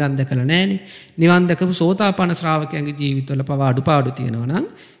තාම නිවන් දැකලා නැහැනේ. නිවන් දැකපු සෝතාපන්න ශ්‍රාවකයන්ගේ ජීවිතවල පවා අඩුපාඩු තියෙනවා නම්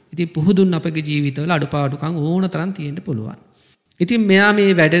ඉතින් පුහුදුන් අපගේ ජීවිතවල අඩුපාඩුකම් ඕන තරම් තියෙන්න පුළුවන්. ඉතින් මෙයා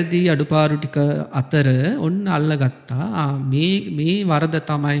මේ වැඩදී අඩුපාඩු ටික අතර ඔන්න අල්ලගත්තා. මේ වරද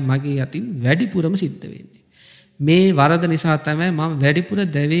තමයි මගේ අතින් වැඩිපුරම සිද්ධ වෙන්නේ. මේ වරද නිසා තමයි මම වැඩිපුර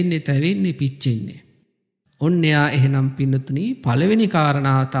දැවෙන්නේ පිච්චෙන්නේ. ඔන්න එයා එහෙනම් පින්නතුනි පළවෙනි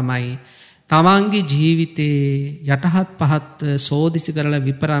කාරණාව තමයි තමන්ගේ ජීවිතේ යටහත් පහත් සෝදිසි කරලා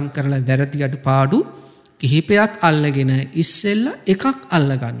විපරම් කරලා වැරදි අඩුපාඩු කිහිපයක් අල්ලගෙන ඉස්සෙල්ලා එකක්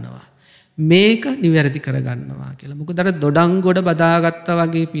අල්ල ගන්නවා. මේක නිවැරදි කර ගන්නවා කියලා. මොකද අර දොඩම් ගොඩ බදාගත්තා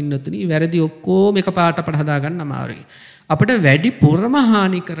වගේ පින්නතුනි වැරදි ඔක්කොම එකපාරට අපට හදා ගන්න අමාරුයි. අපිට වැඩිපුරම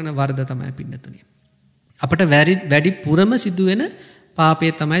හානි කරන වරද තමයි පින්නතුනි. අපට වැඩිපුරම සිදුවෙන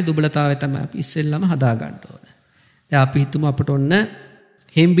පාපේ තමයි දුබලතාවය තමයි අපි ඉස්සෙල්ලාම හදා ගන්න ඕන. දැන් අපි හිතමු අපට ඔන්න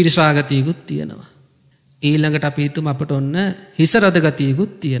හෙම්බිරිසා ගතියකුත් තියෙනවා. ඊළඟට අපි හිතමු අපට ඔන්න හිස රද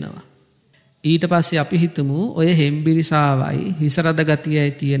ගතියකුත් තියෙනවා. ඊට පස්සේ අපි හිතමු ඔය හෙම්බිරිසාවයි හිස රද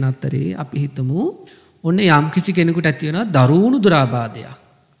ගතියයි තියෙන අතරේ අපි හිතමු ඔන්න යම්කිසි කෙනෙකුට ඇති වෙනවා දරුණු දුරාබාධයක්.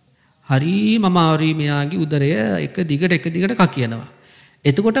 හරිම අමාරුයි මෙයාගේ උදරය එක දිගට කකියනවා.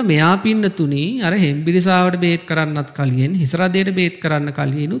 එතකොට මෙයා පින්නතුනි අර හෙම්බිරිසාවට බේත් කරන්නත් කලින් හිස රදයට බේත් කරන්න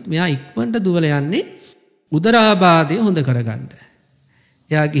කලිනුත් මෙයා ඉක්මනට දුවල යන්නේ උදරාබාධය හොඳ කරගන්න.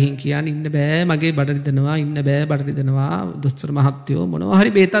 එයා ගිහින් කියන්නේ ඉන්න බෑ මගේ බඩ රිදෙනවා ඉන්න බෑ බඩ රිදෙනවා දොස්තර මහත්තයෝ මොනවා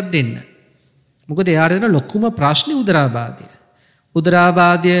හරි බේතක් දෙන්න. මොකද එයාට දෙන ලොකුම ප්‍රශ්නේ උදරාබාධය.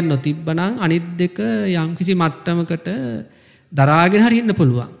 උදරාබාධය නොතිබ්බනම් අනිත් දෙක යම්කිසි මට්ටමකට දරාගෙන හරි ඉන්න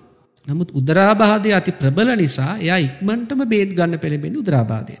පුළුවන්. නමුත් උදරාබාධය අති ප්‍රබල නිසා එයා ඉක්මනටම බේත් ගන්න පෙළඹෙන්නේ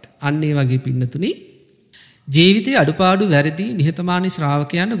උදරාබාධයට. අන්න ඒ වගේ පින්නතුනි ජීවිතයේ අඩුපාඩු වැරදි නිහතමානී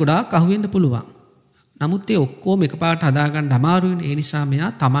ශ්‍රාවකයන්ට ගොඩාක් අහුවෙන්න පුළුවන්. නමුත් ඒ ඔක්කොම එකපාරට හදාගන්න අමාරුයිනේ. ඒ නිසා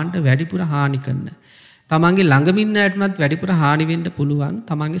මෙයා Tamanට වැඩිපුර හානි කරන. තමන්ගේ ළඟම ඉන්න අයටුනත් වැඩිපුර හානි වෙන්න පුළුවන්.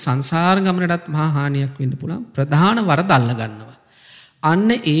 තමන්ගේ සංසාර ගමනටත් මහා හානියක් වෙන්න පුළුවන්. ප්‍රධාන වරද අල්ල ගන්නවා. අන්න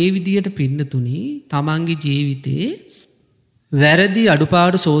ඒ විදියට පින්නතුනි තමන්ගේ ජීවිතේ වැරදි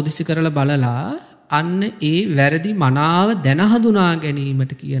අඩුපාඩු සෝදිසි කරලා බලලා අන්න ඒ වැරදි මනාව දැන හඳුනා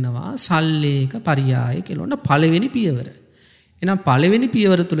ගැනීමට කියනවා සල්ලේක පරියාය කියලා. ඔන්න පළවෙනි පියවර. එහෙනම් පළවෙනි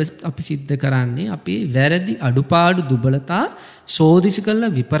පියවර තුල අපි සිද්ධ කරන්නේ අපේ වැරදි අඩුපාඩු දුබලතා සෝදිසි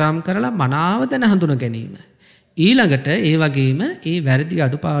කරලා විපරම් කරලා මනාව දැන හඳුනා ගැනීම. ඊළඟට ඒ වගේම ඒ වැරදි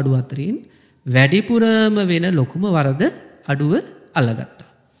අඩුපාඩු අතරින් වැඩිපුරම වෙන ලොකුම වරද අඩුව අල්ලගත්තා.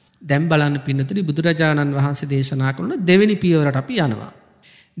 දැන් බලන්න පින්නතුනි බුදුරජාණන් වහන්සේ දේශනා කරන දෙවෙනි පියවරට අපි යනවා.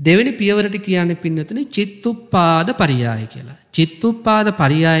 දෙවෙනි පියවරට කියන්නේ පින්නතුනි චිත්තුප්පාද පරියාය කියලා. චිත්තුප්පාද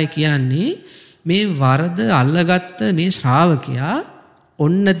පරියාය කියන්නේ මේ වරද අල්ලගත්ත මේ ශ්‍රාවකයා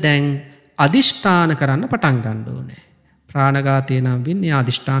ඔන්න දැන් අදිෂ්ඨාන කරන්න පටන් ගන්න ඕනේ. ප්‍රාණඝාතය නම් වෙන්නේ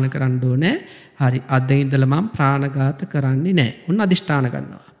අදිෂ්ඨාන කරන්න ඕනේ. හරි අද ඉඳලා මම ප්‍රාණඝාත කරන්නේ නැහැ. ඔන්න අදිෂ්ඨාන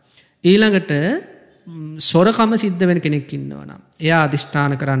කරනවා. ඊළඟට සොරකම සිද්ධ වෙන කෙනෙක් ඉන්නවා නම් එයා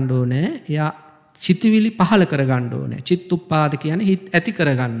අදිෂ්ඨාන කරන්න ඕනේ. එයා සිතවිලි පහල කර ගන්න ඕනේ. චිත්තුප්පාද කියන්නේ හිත ඇති කර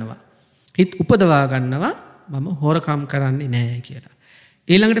ගන්නවා. හිත උපදවා ගන්නවා මම හොරකම් කරන්නේ නැහැ කියලා.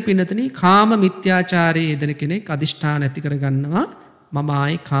 ඊළඟට පින්නතනි කාම මිත්‍යාචාරයේ යෙදෙන කෙනෙක් අදිෂ්ඨාන ඇති කර ගන්නවා මම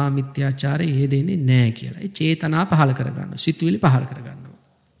ආයේ කාම මිත්‍යාචාරයේ යෙදෙන්නේ නැහැ කියලා. ඒ චේතනා පහල කර ගන්නවා. සිතවිලි පහල කර ගන්නවා.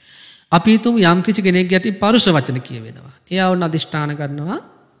 අපි හිතමු යම් කිසි කෙනෙක්ගේ අතින් පරුෂ වචන කියවෙනවා. එයා වුණ අදිෂ්ඨාන කරනවා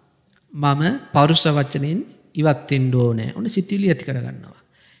මම පරුෂ වචනෙන් ඉවත් වෙන්න ඕනේ. ඔන්න සිතවිලි ඇති කර ගන්නවා.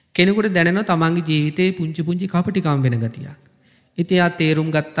 කෙනෙකුට දැනෙනවා තමන්ගේ ජීවිතේ පුංචි පුංචි කපටිකම් වෙන ගතියක්. ඉතින් එයා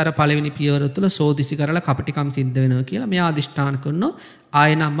තේරුම් ගත්තර පළවෙනි පියවර තුළ සෝදිසි කරලා කපටිකම් සිද්ධ වෙනවා කියලා මෙයා අදිෂ්ඨාන කරනවා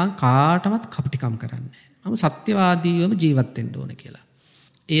ආයෙ නම් මං කාටවත් කපටිකම් කරන්නේ නැහැ. මම සත්‍යවාදීවම ජීවත් වෙන්න ඕනේ කියලා.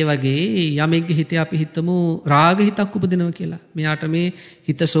 ඒ වගේ යමෙක්ගේ හිතේ අපි හිතමු රාග හිතක් උපදිනවා කියලා. මෙයාට මේ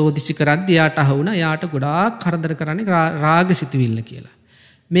හිත සෝදිසි කරද්දී එයාට අහුණා එයාට ගොඩාක් කරදර කරන්නේ රාග සිතුවිල්ල කියලා.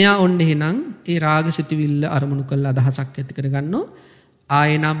 මෙයා ඔන්න එහෙනම් ඒ රාග සිතුවිල්ල අරමුණු කරලා අදහසක් ඇති කරගන්නෝ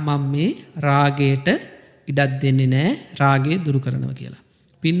ආයෙ නම් මම මේ රාගයට ඉඩක් දෙන්නේ නැහැ රාගය දුරු කරනවා කියලා.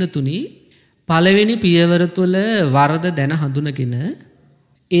 පින්නතුනි පළවෙනි පියවර තුළ වරද දැන හඳුනගෙන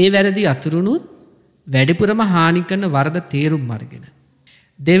ඒ වැරදි අතුරුනුත් වැඩිපුරම හානි කරන වරද තේරුම් අරගෙන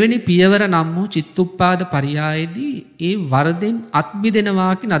දෙවෙනි පියවර නම් වූ චිත්තුප්පාද පරියායේදී ඒ වරදෙන් අත්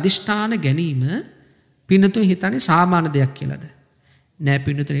මිදෙනවා කියන අදිෂ්ඨාන ගැනීම පින්නතුන් හිතන්නේ සාමාන්‍ය දෙයක් කියලාද? නෑ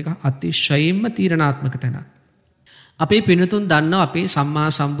පින්නතුන් ඒක අතිශයින්ම තීරණාත්මක තැනක්. අපේ පින්නතුන් දන්නවා අපේ සම්මා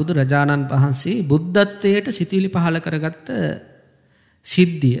සම්බුදු රජාණන් වහන්සේ බුද්ධත්වයට සිතිවිලි පහල කරගත්ත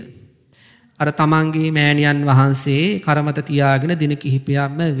සිද්ධිය. අර තමන්ගේ මෑණියන් වහන්සේ කරමත තියාගෙන දින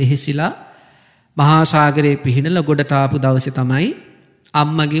කිහිපයක්ම වෙහෙසිලා මහා සාගරේ පිහිනලා ගොඩට ආපු දවසේ තමයි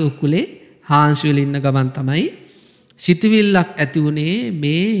අම්මගේ උකුලේ හාන්සිවල ඉන්න ගමන් තමයි සිතවිල්ලක් ඇති වුණේ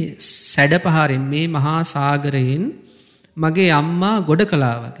මේ සැඩපහරෙන් මේ මහා සාගරයෙන් මගේ අම්මා ගොඩ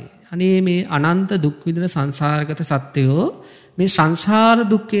කළා වගේ. අනේ මේ අනන්ත දුක් විඳින සංසාරගත සත්වයෝ මේ සංසාර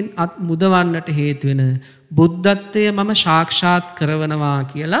දුක්ෙන් අත් මුදවන්නට හේතු වෙන බුද්ධත්වය මම සාක්ෂාත් කරවනවා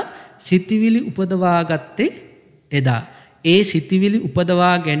කියලා සිතවිලි උපදවා ගත්තේ එදා. ඒ සිතවිලි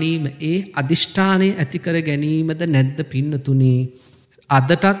උපදවා ගැනීම ඒ අදිෂ්ඨානය ඇති කර ගැනීමද නැද්ද පින්නතුනි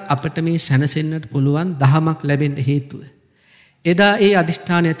අදටත් අපිට මේ සැනසෙන්නට පුළුවන් දහමක් ලැබෙන්න හේතුව. එදා ඒ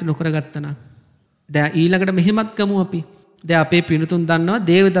අදිෂ්ඨානය ඇති නොකරගත්තා නම් දැන් ඊළඟට මෙහෙමත් ගමු අපි. දැන් අපේ පිනුතුන් දන්නවා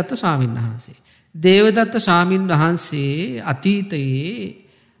දේවදත්ත ස්වාමීන් වහන්සේ. දේවදත්ත ස්වාමීන් වහන්සේ අතීතයේ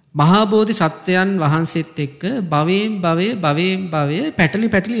මහා බෝධි සත්වයන් වහන්සේත් එක්ක භවයෙන් භවය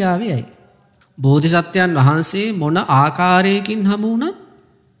පැටලි ආවේයි. බෝධිසත්වයන් වහන්සේ මොන ආකාරයකින් හමු වුණත්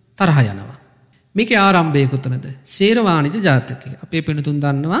තරහ යනවා. මේකේ ආරම්භය කොතනද? සේරවාණිජ ජාතකයේ. අපේ පිනුතුන්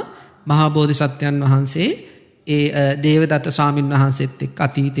දන්නවා මහා බෝධිසත්වයන් වහන්සේ ඒ දේවදත්ත ස්වාමීන් වහන්සේත් එක්ක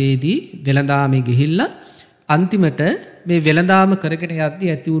අතීතයේදී වෙළඳාමේ ගිහිල්ලා අන්තිමට මේ වෙළඳාම කරගෙන යද්දී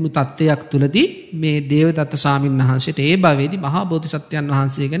ඇති වුණු තත්ත්වයක් තුලදී මේ දේවදත්ත ස්වාමීන් වහන්සේට ඒ භවයේදී මහා බෝධිසත්වයන්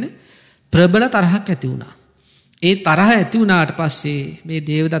වහන්සේ ගැන ප්‍රබල තරහක් ඇති වුණා. ඒ තරහ ඇති වුණාට පස්සේ මේ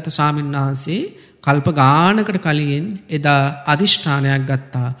දේවදත්ත ස්වාමීන් වහන්සේ කල්ප ගානකට කලින් එදා අදිෂ්ඨානයක්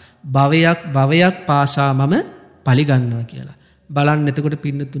ගත්තා භවයක් පාසා මම පරිගන්නවා කියලා. බලන්න එතකොට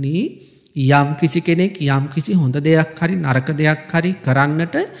පින්නතුණි යම් කිසි කෙනෙක් යම් කිසි හොඳ දෙයක් හරි නරක දෙයක් හරි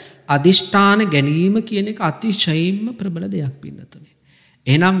කරන්නට අදිෂ්ඨාන ගැනීම කියන එක අතිශයින්ම ප්‍රබල දෙයක් පින්නතුනේ.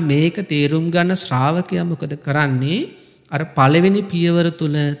 එහෙනම් මේක තේරුම් ගන්න ශ්‍රාවකයා මොකද කරන්නේ? අර පළවෙනි පියවර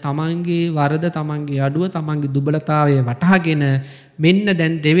තුල තමන්ගේ වරද තමන්ගේ අඩුව තමන්ගේ දුබලතාවය වටහාගෙන මෙන්න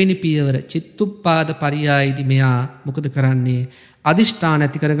දැන් දෙවෙනි පියවර චිත්තුප්පාද පරියායදී මෙයා මොකද කරන්නේ? අදිෂ්ඨාන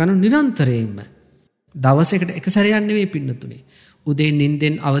ඇති කරගන්න නිරන්තරයෙන්ම දවසකට එක සැරයක් නෙවෙයි පින්නතුනේ. උදේ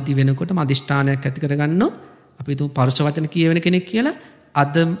නිින්දෙන් අවදි වෙනකොටම අදිෂ්ඨානයක් ඇති කරගන්නවා. අපි තුමු පරුෂ වචන කියවෙන කෙනෙක් කියලා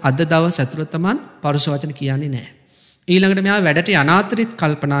අද දවස් ඇතුළත තමන් පරුෂ වචන කියන්නේ නැහැ. ඊළඟට මෙයා වැඩට යන අතරෙත්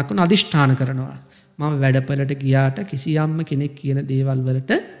කල්පනා කරන අදිෂ්ඨාන කරනවා. මම වැඩපළට ගියාට කිසියම්ම කෙනෙක් කියන දේවල්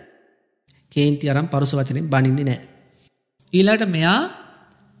වලට කේන්ති අරන් පරුෂ වචනෙන් බනින්නේ නැහැ. ඊළඟට මෙයා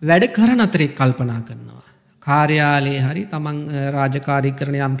වැඩ කරන අතරේ කල්පනා කරනවා. කාර්යාලයේ හරි තමන් රාජකාරී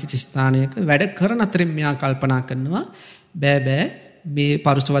කරන යම් කිසි ස්ථානයක වැඩ කරන අතරේ මෙයා කල්පනා කරනවා බෑ මේ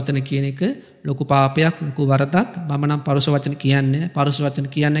පරුෂ වචන කියන එක ලොකු පාපයක් ලොකු වරදක් මම නම් පරුෂ වචන කියන්නේ පරුෂ වචන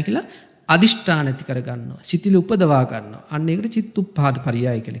කියන්නේ කියලා අදිෂ්ඨාන ඇති කරගන්නවා. සිතිලි උපදවා ගන්නවා. අන්න ඒකට චිත්තුප්පාද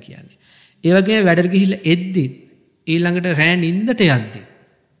පරියාය කියලා කියන්නේ. ඒ වගේ වැඩට ගිහිල්ලා එද්දි ඊළඟට රෑ නිින්දට යද්දි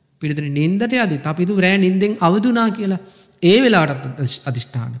පිළිතුරු නිින්දට යද්දිත් අපි දු රෑ නිින්දෙන් අවදුනා කියලා ඒ වෙලාවට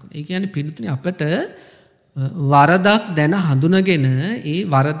අදිෂ්ඨාන කරනවා. ඒ කියන්නේ පිළිතුරු අපට වරදක් දැන හඳුනගෙන ඒ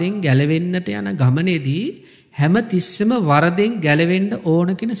වරදෙන් ගැලවෙන්නට යන ගමනේදී හැම තිස්සෙම වරදෙන් ගැලවෙන්න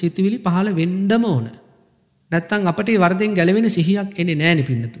ඕන කියන සිතුවිලි පහළ වෙන්නම ඕන. නැත්තම් අපට මේ වරදෙන් ගැලවෙන සිහියක් එන්නේ නැහැ නේ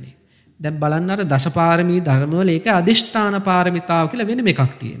පින්නතුනේ. දැන් බලන්න අර දසපාරමී ධර්මවල ඒක අදිෂ්ඨාන පාරමිතාව කියලා වෙනම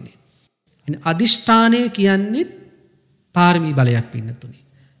එකක් තියෙන්නේ. එන අදිෂ්ඨානය කියන්නේ පාරමී බලයක් පින්නතුනේ.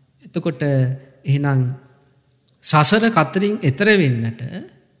 එතකොට එහෙනම් සසර කතරින් එතර වෙන්නට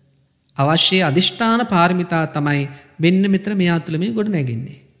අවශ්‍ය අදිෂ්ඨාන පාරමිතා තමයි මෙන්න මෙතන මෙයා තුළ මේ ගොඩ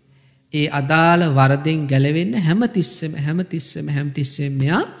නැගෙන්නේ. ඒ අදාළ වරදෙන් ගැලවෙන්න හැමතිස්සෙම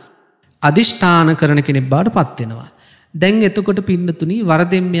මෙයා අදිෂ්ඨාන කරන කෙනෙක් බවට පත් වෙනවා. දැන් එතකොට පින්නතුනි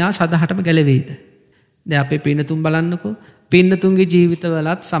වරදෙන් මෙයා සදහටම ගැලවෙයිද? දැන් අපේ පින්නතුන් බලන්නකෝ. පින්නතුන්ගේ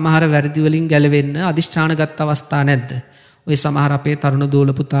ජීවිතවලත් සමහර වැරදි වලින් ගැලවෙන්න අදිෂ්ඨාන ගත් අවස්ථා නැද්ද? ඔය සමහර අපේ තරුණ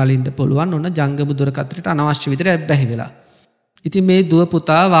දූල පුතාලින්ට පුළුවන් ඔන්න ජංගම දුරකථනයට අනවශ්‍ය විදිහට ඇබ්බැහි වෙලා. ඉතින් මේ දුව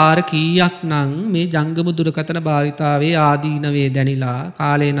පුතා වාර කීයක් නම් මේ ජංගම දුරකථන භාවිතාවේ ආදීනවේ දැනිලා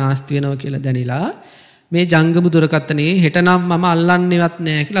කාලේ නාස්ති වෙනවා කියලා දැනිලා මේ ජංගම දුරකථනේ හෙට නම් මම අල්ලන්නේවත්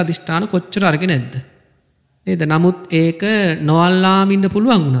නැහැ කියලා අදිෂ්ඨාන කොච්චර අරගෙන නැද්ද? නේද? නමුත් ඒක නොඅල්ලාම ඉන්න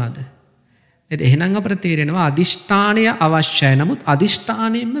පුළුවන් වුණාද? නේද? එහෙනම් අපිට තේරෙනවා අදිෂ්ඨානය අවශ්‍යයි. නමුත්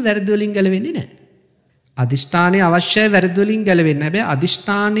අදිෂ්ඨානයෙන්ම වැරදි වලින් ගැලවෙන්නේ නැහැ. අදිෂ්ඨානය අවශ්‍යයි වැරදි වලින් ගැලවෙන්න. හැබැයි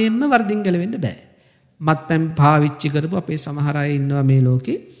අදිෂ්ඨානයෙන්ම වරදින් ගැලවෙන්න බෑ. මත්පැන් පාවිච්චි කරපු අපේ සමහර අය ඉන්නවා මේ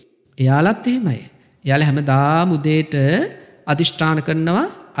ලෝකේ. එයාලත් එහෙමයි. එයාලා හැමදාම උදේට අදිෂ්ඨාන කරනවා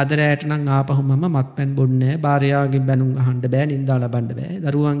අද රැයට නම් ආපහු මම මත්පැන් බොන්නේ නැහැ. භාර්යාවගෙන් බැනුම් අහන්න බෑ, නින්දා ලබන්න බෑ,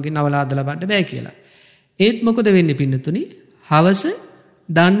 දරුවන්ගෙන් අවලාද ලබන්න බෑ කියලා. ඒත් මොකද වෙන්නේ පින්නතුනි? හවස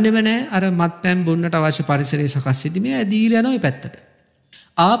දන්නේම නැහැ අර මත්පැන් බොන්නට අවශ්‍ය පරිසරය සකස් වෙද්දී මේ ඇදීලා යනවා මේ පැත්තට.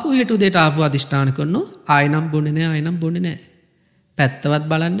 ආපහු හෙට උදේට ආපහු අදිෂ්ඨාන කරනවා ආයෙනම් බොන්නේ නැහැ. පැත්තවත්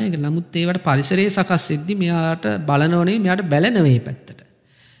බලන්නේ නැහැ. නමුත් ඒවට පරිසරයේ සකස් වෙද්දී මෙයාට බලනෝනේ මෙයාට බැලෙනවා මේ පැත්තට.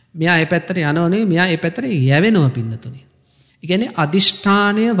 මෙයා ඒ පැත්තට යනෝනේ මෙයා ඒ පැත්තට යැවෙනවා පින්නතුනේ. ඒ කියන්නේ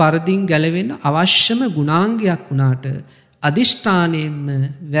අදිෂ්ඨානය වරදින් ගැලවෙන්න අවශ්‍යම ගුණාංගයක් වුණාට අදිෂ්ඨානයෙන්ම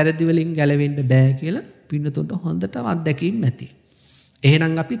වැරදි වලින් ගැලවෙන්න බෑ කියලා පින්නතුන්ට හොඳටම අත්දැකීම් ඇති.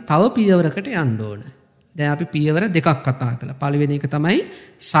 එහෙනම් අපි තව පියවරකට යන්න ඕන. දැන් අපි පියවර දෙකක් කතා කළා. පළවෙනි එක තමයි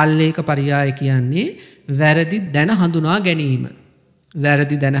සල්ලේක පරියාය කියන්නේ වැරදි දැන හඳුනා ගැනීම.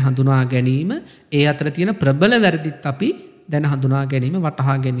 වැරදි දැන හඳුනා ගැනීම ඒ අතර තියෙන ප්‍රබල වැරදිත් අපි දැන හඳුනා ගැනීම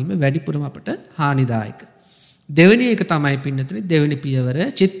වටහා ගැනීම වැඩිපුරම අපට හානිදායක. දෙවෙනි එක තමයි පින්නතුනේ දෙවෙනි පියවර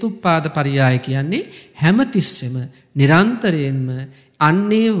චිත්තුප්පාද පරියාය කියන්නේ හැමතිස්සෙම නිරන්තරයෙන්ම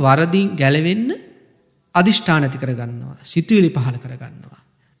අන්නේ වරදින් ගැලවෙන්න අදිෂ්ඨාන ඇති කරගන්නවා. සිතුවිලි පහළ කරගන්නවා.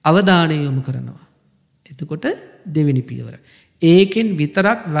 අවධානය යොමු කරනවා. එතකොට දෙවෙනි පියවර. ඒකෙන්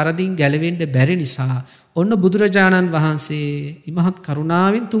විතරක් වරදින් ගැලවෙන්න බැරි නිසා ඔන්න බුදුරජාණන් වහන්සේ ඉමහත්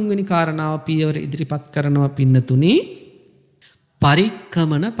කරුණාවෙන් තුන්වෙනි කාරණාව පියවර ඉදිරිපත් කරනවා පින්නතුනි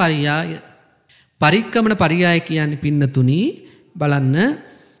පරික්කමන පරියාය. පරික්කමන පරියාය කියන්නේ පින්නතුනි බලන්න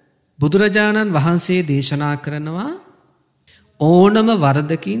බුදුරජාණන් වහන්සේ දේශනා කරනවා ඕනම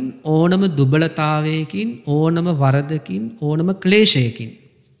වරදකින් ඕනම දුබලතාවයකින් ඕනම වරදකින් ඕනම ක්ලේශයකින්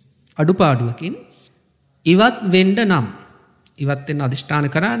අඩුපාඩුවකින් ඉවත් වෙන්න නම් ඉවත් වෙන්න අදිෂ්ඨාන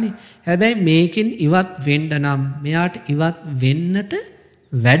කරානේ. හැබැයි මේකෙන් ඉවත් වෙන්න නම් මෙයාට ඉවත් වෙන්නට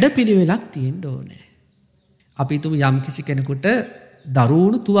වැඩපිළිවෙලක් තියෙන්න ඕනේ. අපි තුමු යම් කිසි කෙනෙකුට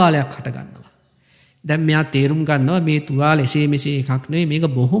දරුණු තුවාලයක් හට ගන්නවා. දැන් මෙයා තේරුම් ගන්නවා මේ තුවාල එසේ මෙසේ එකක් නෙවෙයි මේක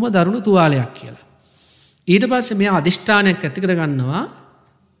බොහොම දරුණු තුවාලයක් කියලා. ඊට පස්සේ මෙයා අදිෂ්ඨානයක් ඇති කර ගන්නවා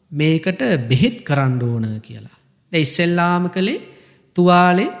මේකට බෙහෙත් කරන්න ඕන කියලා. දැන් ඉස්සෙල්ලාම කලේ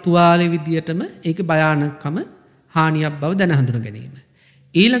තුවාලේ විදියටම ඒකේ භයානකම හානියක් බව දැන හඳුන ගැනීම.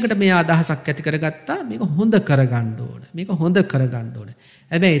 ඊළඟට මේ අදහසක් ඇති කරගත්තා මේක හොඳ කරගන්න ඕන. මේක හොඳ කරගන්න ඕන.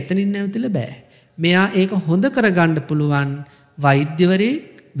 හැබැයි එතනින් නැවතිලා බෑ. මෙයා ඒක හොඳ කරගන්න පුළුවන් වෛද්‍යවරයෙක්,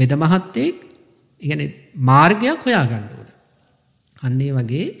 වෙද මහත්තයෙක්, يعني මාර්ගයක් හොයාගන්න ඕන. අන්න ඒ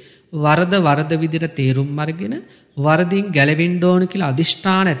වගේ වරද විදිහට තේරුම් අරගෙන වරදින් ගැලවෙන්න ඕන කියලා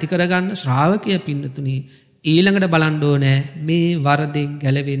අදිෂ්ඨාන ඇති කරගන්න ශ්‍රාවකය පින්නතුනි ඊළඟට බලන්න ඕනේ මේ වරදෙන්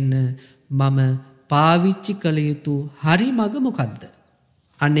ගැලවෙන්න මම පාවිච්චි කළ යුතු හරි මඟ මොකද්ද?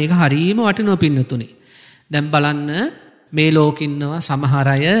 අන්න ඒක හරීම වටිනවා පින්නතුනි. දැන් බලන්න මේ ලෝකේ ඉන්නවා සමහර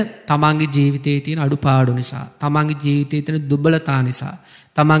අය තමන්ගේ ජීවිතයේ තියෙන අඩුපාඩු නිසා, තමන්ගේ ජීවිතයේ තියෙන දුබලතා නිසා,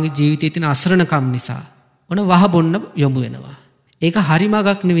 තමන්ගේ ජීවිතයේ තියෙන අසරණකම් නිසා ඔන වහබොන්න යොමු වෙනවා. ඒක හරි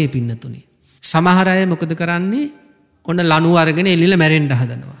මඟක් නෙවෙයි පින්නතුනි. සමහර අය මොකද කරන්නේ? ඔන්න ලණු අරගෙන එල්ලිලා මැරෙන්න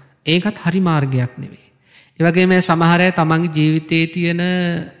හදනවා. ඒකත් හරි මාර්ගයක් නෙවෙයි. ඒ වගේම සමහර අය තමන්ගේ ජීවිතයේ තියෙන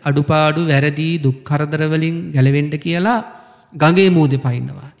අඩුපාඩු, වැරදි, දුක් කරදර වලින් ගැලවෙන්න කියලා ගඟේ මූදේ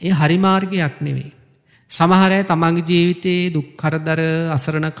පයින්නවා. ඒ හරි මාර්ගයක් නෙවෙයි. සමහර අය තමන්ගේ ජීවිතයේ දුක් කරදර,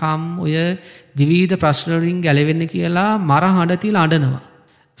 අසරණකම්, ඔය විවිධ ප්‍රශ්න වලින් ගැලවෙන්න කියලා මර හඬ තියලා අඬනවා.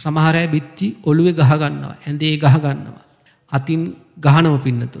 සමහර අය බිත්ති ඔළුවේ ගහ ගන්නවා, ඇඳේ ගහ ගන්නවා, අතින් ගහනව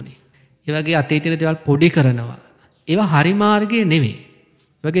පින්නතුනේ. ඒ වගේ අතේ තියෙන දේවල් පොඩි කරනවා. ඒවා හරි මාර්ගයේ නෙවෙයි.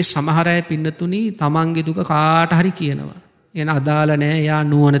 ඒ වගේ සමහර අය පින්නතුනි තමන්ගේ දුක කාට හරි කියනවා. එන අදාළ නැහැ. එයා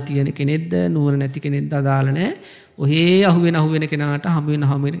නුවණ තියෙන කෙනෙක්ද, නුවණ නැති කෙනෙක්ද අදාළ නැහැ. ඔහේ අහුවෙන කෙනාට හමු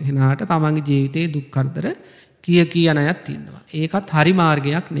වෙන කෙනාට තමන්ගේ ජීවිතේ දුක් කරදර කියන අයත් ඉන්නවා. ඒකත් හරි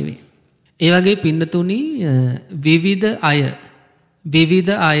මාර්ගයක් නෙවෙයි. ඒ වගේ පින්නතුනි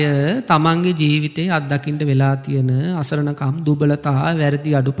විවිධ අය තමන්ගේ ජීවිතේ අත්දකින්න වෙලා තියෙන අසරණකම්, දුබලතා,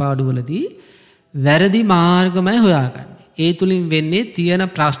 වැරදි අඩුපාඩු වලදී වැරදි මාර්ගමයි හොයාගන්නේ. ඒ තුලින් වෙන්නේ තියෙන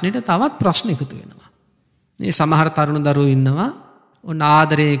ප්‍රශ්නෙට තවත් ප්‍රශ්න එකතු වෙනවා. මේ සමහර තරුණ දරුවෝ ඉන්නවා ඔන්න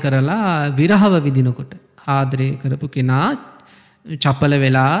ආදරය කරලා විරහව විදිනකොට ආදරය කරපු කෙනා චපල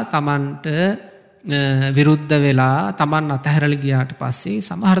වෙලා තමන්ට විරුද්ධ වෙලා තමන් අතහැරලා ගියාට පස්සේ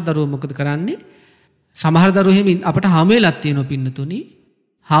සමහර දරුවෝ මොකද කරන්නේ? සමහර දරුවෝ එහෙම අපට හමු වෙලක් තියෙනවා පින්නතුනි.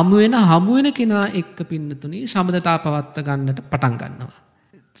 හමු වෙන කෙනා එක්ක පින්නතුනි සමදතා පවත්ත ගන්නට පටන් ගන්නවා.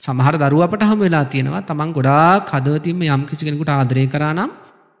 සමහර දරුවෝ අපට හමු වෙලා තියෙනවා තමන් ගොඩාක් හදවතින්ම යම් කිසි කෙනෙකුට ආදරය කරා නම්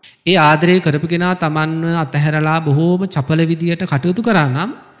ඒ ආදරය කරපු කෙනා තමන්ව අතහැරලා බොහෝම චපල විදියට කටයුතු කරා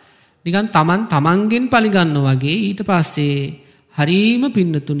නම් නිකන් තමන්ගෙන් පරිගන්නවා වගේ ඊට පස්සේ හරීම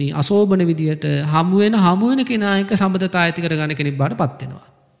පින්නතුනි අසෝබන විදියට හමු වෙන කෙනා එක්ක සම්බන්ධතාවය ඇති කරගන්න කෙනෙක් බාටපත් වෙනවා.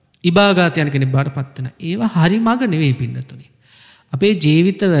 ඉබාගාත යන කෙනෙක් බාටපත් වෙනවා. ඒවා හරි මඟ නෙවෙයි පින්නතුනි. අපේ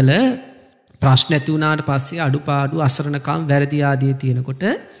ජීවිතවල ප්‍රශ්න ඇති වුණාට පස්සේ අඩුපාඩු, අසරණකම්, වැරදි ආදී තියෙනකොට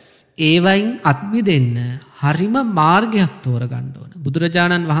ඒවයින් අත් මිදෙන්න හරිම මාර්ගයක් තෝරගන්න ඕන.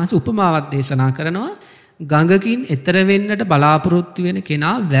 බුදුරජාණන් වහන්සේ උපමාවක් දේශනා කරනවා. ගඟකින් එතර වෙන්නට බලාපොරොත්තු වෙන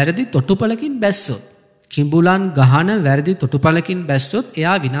කෙනා වැරදි තොටුපළකින් බැස්සොත්, කිඹුලන් ගහන වැරදි තොටුපළකින් බැස්සොත්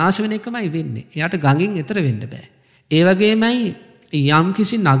එයා විනාශ වෙන එකමයි වෙන්නේ. එයාට ගඟින් එතර වෙන්න බෑ. ඒ වගේමයි යම්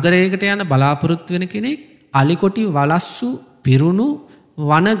කිසි නගරයකට යන බලාපොරොත්තු වෙන කෙනෙක් අලිකොටි වලස්සු පිරුණු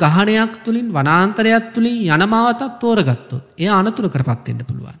වන ගහනයක් තුලින්, වනාන්තරයක් තුලින් යන මාවතක් තෝරගත්තොත් එයා අනතුරකටපත් වෙන්න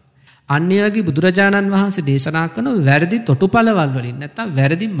පුළුවන්. අන්න ඒ වගේ බුදුරජාණන් වහන්සේ දේශනා කරන වැරදි තොටුපළවල් වලින් නැත්නම්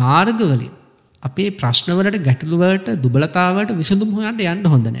වැරදි මාර්ග වලින් අපේ ප්‍රශ්න වලට, ගැටලු වලට, දුබලතා වලට විසඳුම් හොයන්න යන්න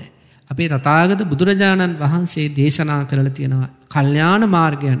හොඳ නැහැ. අපේ තථාගත බුදුරජාණන් වහන්සේ දේශනා කරලා තියෙනවා කල්යාණ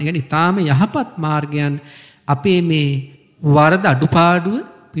මාර්ගයන්, يعني ඊටාම යහපත් මාර්ගයන් අපේ මේ වරද අඩුපාඩුව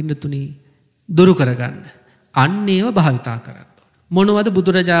පින්නතුනි දුරු කරගන්න. අන්න ඒව භාවිතා කරන්න. මොනවද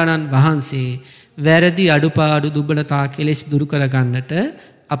බුදුරජාණන් වහන්සේ වැරදි අඩුපාඩු, දුබලතා, කෙලෙස් දුරු කරගන්නට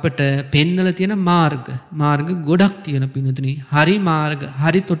අපට පෙන්නලා තියෙන මාර්ග ගොඩක් තියෙන පින්නතුනි. හරි මාර්ග,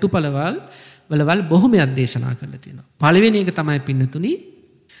 හරි තොටුපළවල් වලවල් බොහොමයක් දේශනා කරලා තියෙනවා. පළවෙනි එක තමයි පින්නතුනි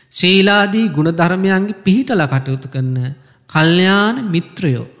සීලාදී ගුණ ධර්මයන්ගේ පිහිටලා කටයුතු කරන කල්යාණ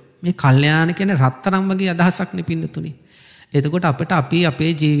මිත්‍රයෝ. මේ කල්යාණ කියන්නේ රත්තරන් වගේ අදහසක් නේ පින්නතුනි. එතකොට අපට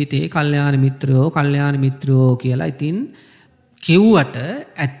අපේ ජීවිතයේ කල්යාණ මිත්‍රයෝ කියලා ඉතින් කිව්වට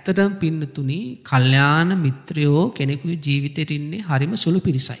ඇත්තටම පින්නතුනි කල්යාණ මිත්‍රයෝ කෙනෙකුගේ ජීවිතේට ඉන්නේ හරිම සුළු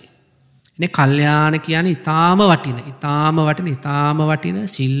පිරිසයි. ඉතින් කල්යාණ කියන්නේ ඊටාම වටින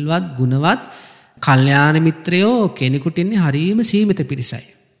සිල්වත් ගුණවත් කල්යාණ මිත්‍රයෝ කෙනෙකුට ඉන්නේ හරිම සීමිත පිරිසයි.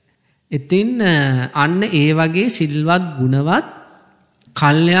 ඉතින් අන්න ඒ වගේ සිල්වත් ගුණවත්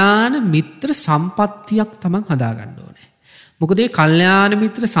කල්යාණ මිත්‍ර සම්පත්තියක් තමන් හදාගන්න ඕනේ. මොකද මේ කල්යාණ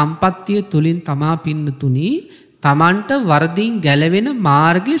මිත්‍ර සම්පත්තිය තුලින් තමා පින්නතුනි තමන්ට වරදින් ගැලවෙන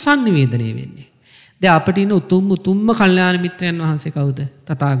මාර්ගය sannivedanaya වෙන්නේ. දැන් අපිට ඉන්න උතුම්ම කල්යාණ මිත්‍රයන් වහන්සේ කවුද?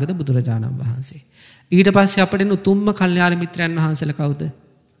 තථාගත බුදුරජාණන් වහන්සේ. ඊට පස්සේ අපිට ඉන්න උතුම්ම කල්යාණ මිත්‍රයන් වහන්සේලා කවුද?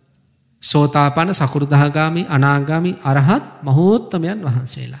 සෝතාපන්න, සකෘදාගාමි, අනාගාමි, අරහත් මහෝත්තමයන්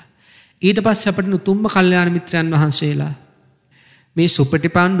වහන්සේලා. ඊට පස්සේ අපිට උතුම්ම කල්යාණ මිත්‍රයන් වහන්සේලා මේ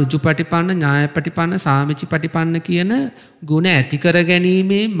සුපටිපන්න, ඍජුපටිපන්න, ඥායපටිපන්න, සාමිචිපටිපන්න කියන ගුණ ඇති කර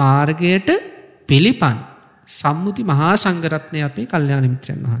ගැනීමේ මාර්ගයට පිළිපන් සම්මුති මහා සංඝරත්නය අපේ කල්යාණ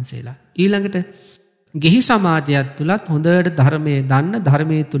මිත්‍රයන් වහන්සේලා. ඊළඟට ගෙහි සමාජයත් තුලත් හොඳට ධර්මයේ දන්න,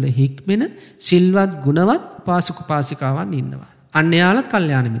 ධර්මයේ තුල හික්මෙන, සිල්වත්, ගුණවත් උපාසක උපාසිකාවන් ඉන්නවා. අන්න යාලත්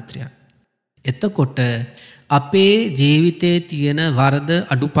කල්යාණ මිත්‍රයන්. එතකොට අපේ ජීවිතයේ තියෙන වරද,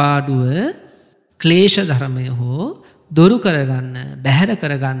 අඩුපාඩුව, ක්ලේශ ධර්මය හෝ දුරු කරගන්න, බැහැර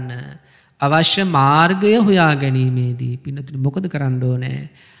කරගන්න අවශ්‍ය මාර්ගය හොයා ගැනීමේදී පින්නතුනි මොකද කරන්න ඕනේ?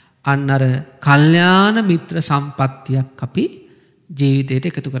 අන්න අර කල්යාණ මිත්‍ර සම්පත්තියක් අපි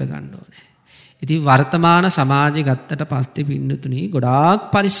ජීවිතයට එකතු කරගන්න ඕනේ. ඉතින් වර්තමාන සමාජය ගත්තට පස්සේ පින්නතුනි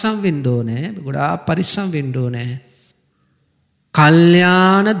ගොඩාක් පරිස්සම් වෙන්න ඕනේ. ගොඩාක් පරිස්සම් වෙන්න ඕනේ.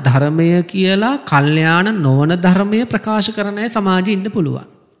 කල්යාණ ධර්මය කියලා කල්යාණ නොවන ධර්මය ප්‍රකාශ කරන අය සමාජයේ ඉන්න පුළුවන්.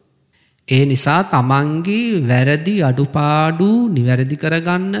 ඒ නිසා තමන්ගේ වැරදි, අඩුපාඩු නිවැරදි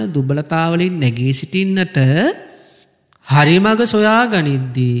කරගන්න, දුබලතාවලින් නැගී සිටින්නට හරිමඟ සොයා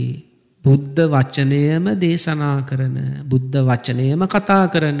ගනිද්දී බුද්ධ වචනයම දේශනා කරන, බුද්ධ වචනයම කතා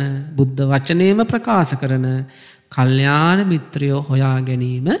කරන, බුද්ධ වචනයම ප්‍රකාශ කරන කල්යාණ මිත්‍රයෝ හොයා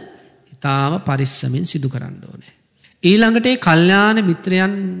ගැනීම ඉතාම පරිස්සමින් සිදු කරන්න ඕනේ. ඊළඟට ඒ කල්යාණ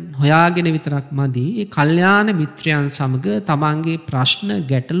මිත්‍රයන් හොයාගෙන විතරක් මදි. ඒ කල්යාණ මිත්‍රයන් සමග තමන්ගේ ප්‍රශ්න,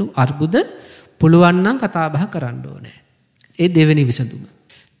 ගැටලු, අර්බුද පුළුවන් නම් කතා බහ කරන්න ඕනේ. ඒ දෙවෙනි විසඳුම.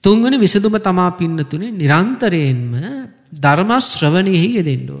 තුන්වෙනි විසඳුම තමා පින්නතුනේ නිරන්තරයෙන්ම ධර්ම ශ්‍රවණයෙහි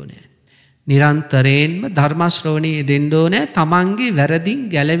යෙදෙන්න ඕනේ. නිරන්තරයෙන්ම ධර්ම ශ්‍රවණයේ යෙදෙන්න ඕනේ. තමන්ගේ වැරදින්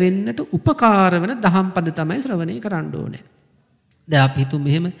ගැලවෙන්නට උපකාර වෙන දහම් පද තමයි ශ්‍රවණය කරන්න ඕනේ. දැන් අපි හිතමු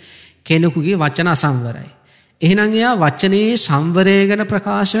මෙහෙම කෙනෙකුගේ වචන අසංවරයි. එහෙනම් එයා වචනේ සංවරය ගැන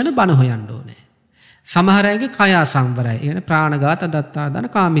ප්‍රකාශ වෙන බණ හොයන්න ඕනේ. සමහර අයගේ කය අසංවරයි. ඒ කියන්නේ ප්‍රාණඝාත, දත්තාදාන,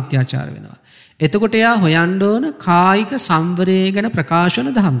 කාමීත්‍යාචාර වෙනවා. එතකොට එයා හොයන්න ඕන කායික සංවරය ගැන ප්‍රකාශ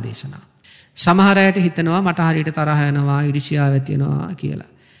වෙන ධම්ම දේශනා. සමහර අයට හිතනවා මට හරියට තරහ යනවා, ඊර්ෂ්‍යාව ඇති වෙනවා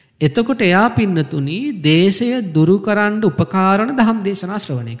කියලා. එතකොට එයා පින්නතුනි දේශය දුරු කරන්න උපකාර වන ධම්ම දේශනා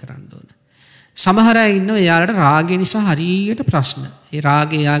ශ්‍රවණය කරන්න ඕන. සමහර අය ඉන්නවා එයාලට රාගය නිසා හරියට ප්‍රශ්න. ඒ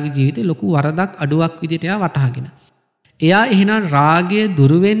රාගය එයාගේ ජීවිතේ ලොකු වරදක්, අඩුවක් විදිහට එයා වටහාගෙන. එයා එහෙනම් රාගය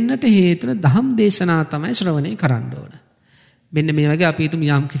දුරු වෙන්නට හේතු වෙන ධම්ම දේශනා තමයි ශ්‍රවණය කරන්න ඕන. මෙන්න මේ වගේ අපි හිතමු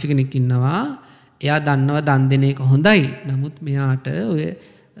යම් කිසි කෙනෙක් ඉන්නවා. එයා දන්නවා දන් දෙන එක හොඳයි. නමුත් මෙයාට ඔය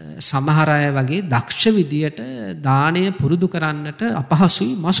සමහර අය වගේ දක්ෂ විදියට දාණය පුරුදු කරන්නට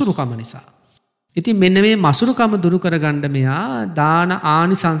අපහසුයි මසුරුකම නිසා. ඉතින් මෙන්න මේ මසුරුකම දුරු කරගන්න මෙයා දාන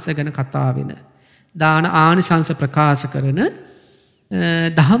ආනිසංස ගැන කතා වෙන, දාන ආනිසංස ප්‍රකාශ කරන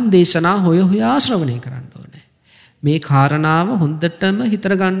දහම් දේශනා හොයා ශ්‍රවණය කරන්න ඕනේ. මේ කාරණාව හොඳටම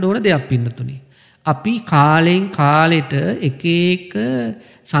හිතර ගන්න ඕන දෙයක් පින්නතුනි. අපි කාලෙන් කාලෙට එක එක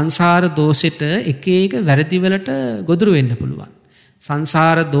සංසාර දෝෂෙට, එක එක වැරදි වලට ගොදුරු වෙන්න පුළුවන්.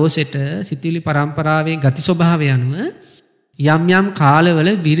 සංසාර දෝෂෙට, සිතිවිලි පරම්පරාවේ ගති ස්වභාවය අනුව යම් යම් කාලවල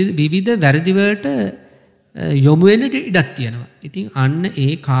විවිධ වැරදි වලට යොමු වෙන්න ඉඩක් තියෙනවා. ඉතින් අන්න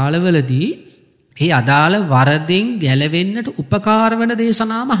ඒ කාලවලදී ඒ අදාළ වරදෙන් ගැලවෙන්නට උපකාර වෙන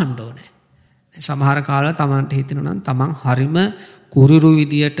දේශනාම අහන්න ඕනේ. සමහර කාලවල Tamanට හිතෙනවා නම් Taman හරිම කුරුරු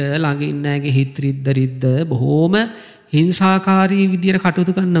විදියට ළඟ ඉන්න අයගේ හිත රිද්ද බොහෝම හිංසාකාරී විදියට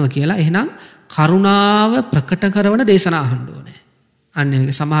කටයුතු කරනවා කියලා. එහෙනම් කරුණාව ප්‍රකට කරන දේශනා අහන්න ඕනේ. අන්න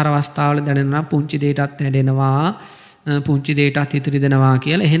ඒක සමහර අවස්ථාවල දැනෙනවා පුංචි දෙයටත් හැදෙනවා, පුංචි දෙයටත් හිත රිදෙනවා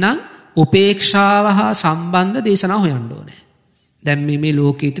කියලා. එහෙනම් උපේක්ෂාව හා සම්බන්ධ දේශනා හොයන්න ඕනේ. දැන් මේ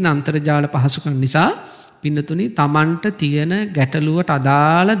ලෝකයේ තියෙන අන්තර්ජාල පහසුකම් නිසා පින්නතුනි Tamanට තියෙන ගැටලුවට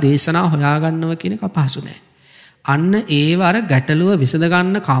අදාළ දේශනා හොයාගන්නවා කියන එක අපහසු නෑ. අන්න ඒවර ගැටලුව විසඳ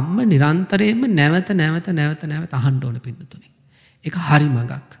ගන්න කම්ම නිරන්තරයෙන්ම නැවත අහන්න ඕන පින්නතුනි. ඒක හරි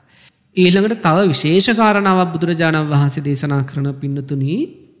මඟක්. ඊළඟට තව විශේෂ කාරණාවක් බුදුරජාණන් වහන්සේ දේශනා කරන පින්නතුනි,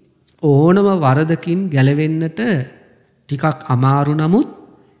 ඕනම වරදකින් ගැලවෙන්නට ටිකක් අමාරු නමුත්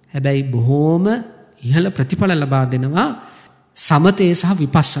හැබැයි බොහෝම ඉහළ ප්‍රතිඵල ලබා දෙනවා සමතේ සහ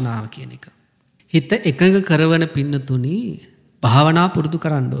විපස්සනාව කියන එක. හිත එකඟ කරවන පින්නතුනි භාවනා පුරුදු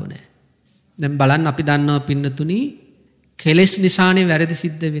කරන්න ඕනේ. දැන් බලන්න අපි දන්නවා පින්නතුනි කෙලෙස් නිසානේ වැරදි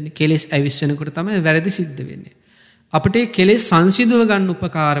සිද්ධ වෙන්නේ. කෙලෙස් ඇවිස්සෙනකොට තමයි වැරදි සිද්ධ වෙන්නේ. අපිට කෙලෙස් සංසිඳව ගන්න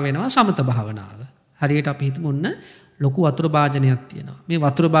උපකාර වෙනවා සමත භාවනාව. හරියට අපි හිතමු ඔන්න ලොකු වතුර භාජනයක් තියෙනවා. මේ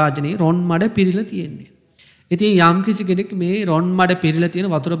වතුර භාජනේ රොන් මඩ පිරීලා තියෙන්නේ. ඉතින් යම් කිසි කෙනෙක් මේ රොන් මඩ පිරීලා තියෙන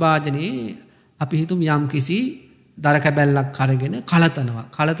වතුර භාජනේ අපි හිතමු යම් කිසි දර කැබැල්ලක් අරගෙන කලතනවා.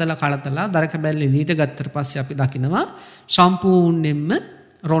 කලතලා දර කැබැල්ල එළියට ගත්තට පස්සේ අපි දකිනවා සම්පූර්ණයෙන්ම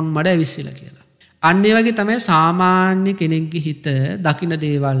රොන් මඩ ඇවිස්සලා කියලා. අන්න ඒ වගේ තමයි සාමාන්‍ය කෙනෙක්ගේ හිත දකින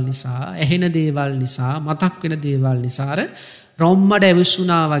දේවල් නිසා, ඇහෙන දේවල් නිසා, මතක් වෙන දේවල් නිසා අර රොම්මඩ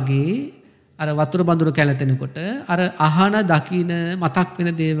ඇවිස්සුනා වගේ අර වතුර බඳුර කැළතෙනකොට අර අහන දකින මතක් වෙන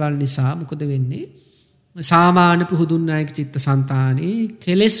දේවල් නිසා මොකද වෙන්නේ? සාමාන්‍ය පුහුදුන්නායක චිත්තසංතානයේ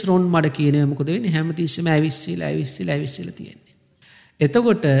කෙලෙස් රොම්මඩ කියනවා මොකද වෙන්නේ? හැමතිස්සෙම ඇවිස්සලා තියෙන්නේ.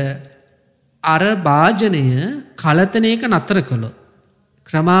 එතකොට අර වාජනය කලතන එක නතර කළොත්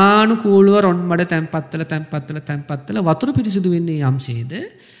ක්‍රමානුකූලව රොන්මඩ තැන්පත්වල වතුර පිරිසිදු වෙන්නේ යම්සේද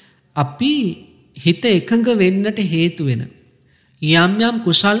අපි හිත එකඟ වෙන්නට හේතු වෙන යම්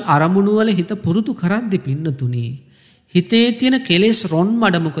කුසල් අරමුණු වල හිත පුරුදු කරද්දි පින්නතුනි හිතේ තියෙන කෙලෙස්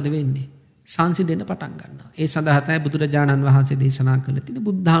රොන්මඩ මොකද වෙන්නේ? සංසිඳෙන්න පටන් ගන්නවා. ඒ සඳහා තමයි බුදුරජාණන් වහන්සේ දේශනා කළ තියෙන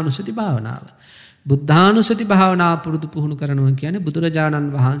බුද්ධානුස්සති භාවනාව. බුද්ධානුස්සති භාවනාව පුරුදු කරනවා කියන්නේ බුදුරජාණන්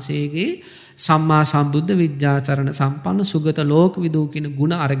වහන්සේගේ සම්මා සම්බුද්ධ විද්‍යාචරණ සම්පන්න සුගත ලෝක විදූ කියන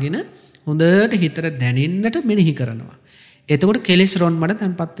ගුණ අරගෙන හොඳට හිතට දැනෙන්නට මෙනෙහි කරනවා. එතකොට කෙලෙස් රොන්මඩ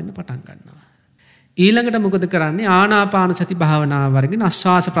තැන්පත් වෙන්න පටන් ගන්නවා. ඊළඟට මොකද කරන්නේ? ආනාපාන සති භාවනාව වර්ගින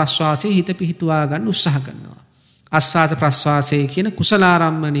ආස්වාස ප්‍රස්වාසයේ හිත පිහිටුවා ගන්න උත්සාහ කරනවා. ආස්වාස ප්‍රස්වාසයේ කියන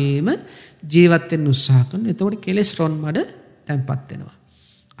කුසලාරම්මණයෙම ජීවත් වෙන්න උත්සාහ කරනවා. එතකොට කෙලෙස් රොන්මඩ තැන්පත් වෙනවා.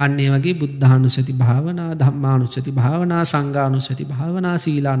 අන්න ඒ වගේ බුද්ධානුස්සති භාවනා, ධම්මානුස්සති භාවනා, සංඝානුස්සති භාවනා,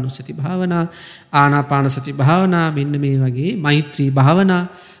 සීලානුස්සති භාවනා, ආනාපානසති භාවනා, මෙන්න මේ වගේ මෛත්‍රී භාවනා,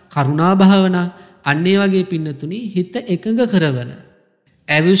 කරුණා භාවනා, අන්න ඒ වගේ පින්නතුනි හිත එකඟ කරවන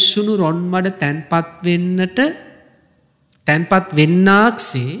ඇවිස්සුණු රොන්මඩ තැන්පත්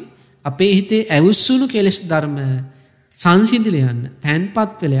වෙන්නාක්සේ අපේ හිතේ ඇවිස්සුණු කෙලෙස් ධර්ම සංසිඳිලා යන්න,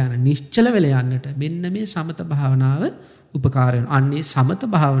 තැන්පත් වෙලා යන, නිශ්චල වෙලා යන්නට මෙන්න මේ සමත භාවනාව උපකාර වෙනවා. අන්නේ සමත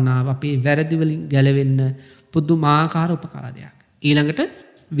භාවනාව අපේ වැරදි වලින් ගැලවෙන්න පුදුමාකාර උපකාරයක්. ඊළඟට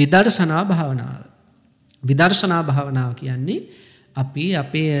විදර්ශනා භාවනාව. විදර්ශනා භාවනාව කියන්නේ අපි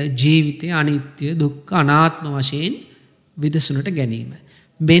අපේ ජීවිතයේ අනිත්‍ය, දුක්ඛ, අනාත්ම වශයෙන් විදසුනට ගැනීම.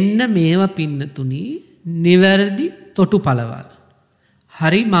 මෙන්න මේවා පින්නතුනි නිවැරදි තොටුපළවල්.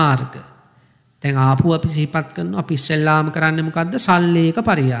 හරි මාර්ග. දැන් ආපු අපි සිහිපත් කරනවා අපි ඉස්සෙල්ලාම කරන්නේ මොකද්ද? සල්ලේක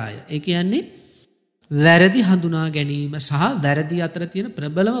පරියාය. ඒ කියන්නේ වැරදි හඳුනා ගැනීම සහ වැරදි අතර තියෙන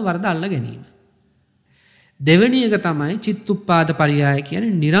ප්‍රබලම වරද අල්ලා ගැනීම. දෙවෙනි එක තමයි චිත්තුප්පාද පරියාය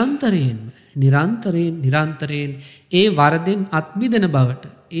කියන්නේ නිරන්තරයෙන් ඒ වරදෙන් අත්මිදෙන බවට,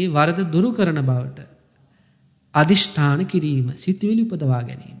 ඒ වරද දුරු කරන බවට අදිෂ්ඨාන කිරීම, සිතුවිලි උපදවා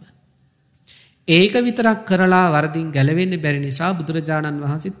ගැනීම. ඒක විතරක් කරලා වරදින් ගැලවෙන්න බැරි නිසා බුදුරජාණන්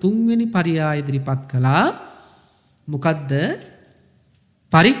වහන්සේ තුන්වෙනි පරියාය ඉදිරිපත් කළා. මොකද්ද?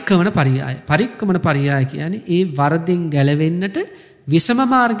 පරික්කමන පරියාය. පරික්කමන පරියාය කියන්නේ ඒ වරදින් ගැලවෙන්නට විසම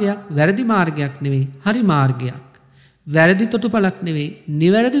මාර්ගයක්, වැරදි මාර්ගයක් නෙවෙයි, හරි මාර්ගයක්. වැරදි තොටුපලක් නෙවෙයි,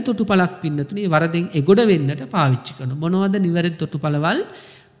 නිවැරදි තොටුපලක් පින්නතුනි වරදින් එගොඩ වෙන්නට පාවිච්චි කරන. මොනවද නිවැරදි තොටුපලවල්?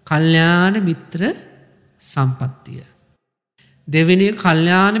 කල්යාණ මිත්‍ර සම්පත්තිය. දෙවෙනි එක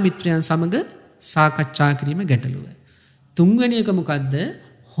කල්යාණ මිත්‍රයන් සමග සාකච්ඡා කිරීම ගැටලුව. තුන්වෙනි එක මොකද්ද?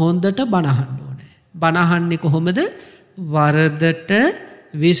 හොඳට බණ අහන්න ඕනේ. බණ අහන්නේ කොහොමද? වරදට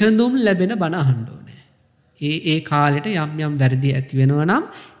විසඳුම් ලැබෙන බණ අහන්න ඕනේ. ඒ කාලෙට යම් වැරදි ඇති වෙනවා නම්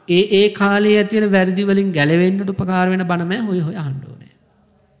ඒ කාලේ ඇති වෙන වැරදි වලින් ගැලවෙන්න උපකාර වෙන බණම හොය අහන්න ඕනේ.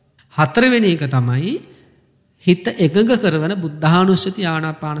 හතරවෙනි එක තමයි හිත එකඟ කරවන බුද්ධානුස්සති,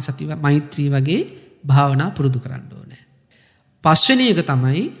 ආනාපාන සති, මෛත්‍රී වගේ භාවනා පුරුදු කරන්න ඕනේ. පස්වෙනි එක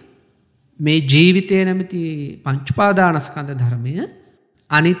තමයි මේ ජීවිතයේ නැමැති පංච උපාදානස්කන්ධ ධර්මය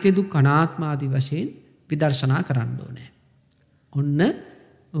අනිත්‍ය, දුක්ඛ, අනාත්ම ආදී වශයෙන් විදර්ශනා කරන්න ඕනේ. ඔන්න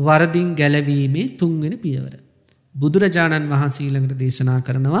වරදින් ගැලවීමේ තුන්වෙනි පියවර. බුදුරජාණන් වහන්සේ ළඟට දේශනා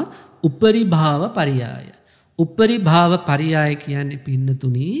කරනවා උපරි භාව පරියාය. උපරි භාව පරියාය කියන්නේ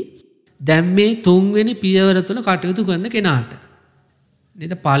පින්නතුනි දැන් මේ තුන්වෙනි පියවර තුල කටයුතු කරන කෙනාට.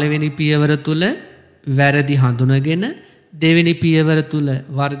 නේද? පළවෙනි පියවර තුල වැරදි හඳුනගෙන, දෙවෙනි පියවර තුල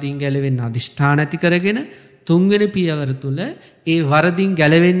වරදින් ගැලවෙන්න අදිෂ්ඨාන ඇති කරගෙන, තුන්වෙනි පියවර තුල ඒ වරදින්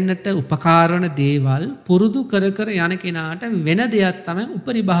ගැලවෙන්නට උපකාර වන දේවල් පුරුදු කර යන කෙනාට වෙන දෙයක් තමයි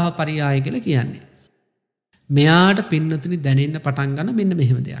උපරිභාව පරියාය කියලා කියන්නේ. මෙයාට පින්නතුනි දැනෙන්න පටන් ගන්න මෙන්න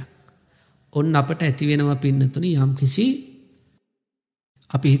මෙහෙම දෙයක්. ඔන්න අපට ඇති වෙනවා පින්නතුනි යම්කිසි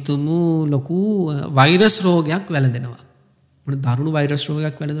අපි හිතමු ලොකු වෛරස් රෝගයක් වැළඳෙනවා. මොන දරුණු වෛරස්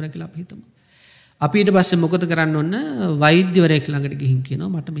රෝගයක් වැළඳුණා කියලා අපි හිතමු. අපි ඊට පස්සේ මොකද කරන්න ඕන? වෛද්‍යවරයෙක් ළඟට ගිහින් කියනවා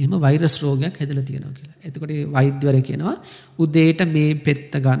මට මෙහෙම වෛරස් රෝගයක් හැදලා තියෙනවා කියලා. එතකොට ඒ වෛද්‍යවරයා කියනවා උදේට මේ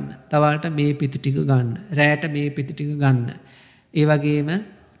පෙත්ත ගන්න, දවල්ට මේ පිටි ටික ගන්න, රැයට මේ පිටි ටික ගන්න. ඒ වගේම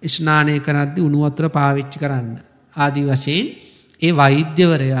ස්නානය කරද්දී උණු වතුර පාවිච්චි කරන්න. ආදි වශයෙන් ඒ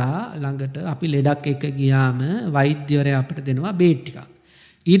වෛද්‍යවරයා ළඟට අපි ලෙඩක් එක්ක ගියාම වෛද්‍යවරයා අපිට දෙනවා බේත් ටිකක්.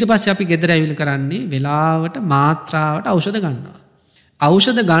 ඊට පස්සේ අපි ගෙදර ඇවිල්ලා කරන්නේ වෙලාවට මාත්‍රාවට ඖෂධ ගන්නවා.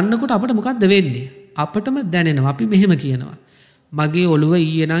 ඖෂධ ගන්නකොට අපිට මොකද්ද වෙන්නේ? අපිටම දැනෙනවා. අපි මෙහෙම කියනවා. මගේ ඔළුව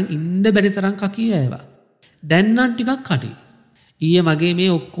ඊයේ නම් ඉන්න බැරි තරම් කකිය ඇවා. දැන් නම් ටිකක් කටි. ඊයේ මගේ මේ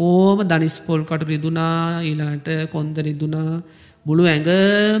ඔක්කොම දනිස් පොල් කටු රිදුනා, ඊළඟට කොන්ද රිදුනා, මුළු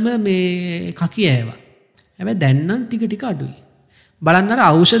ඇඟම මේ කකිය ඇවා. හැබැයි දැන් නම් ටික ටික අඩුයි. බලන්න අර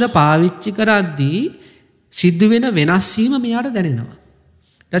ඖෂධ පාවිච්චි කරද්දී සිද්ධ වෙන වෙනස් වීම මෙයාට දැනෙනවා.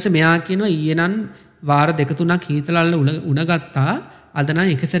 ඊට පස්සේ මෙයා කියනවා ඊයේ නම් වාර 2-3ක් හීතලල්ල උණ ගත්තා. අද නම්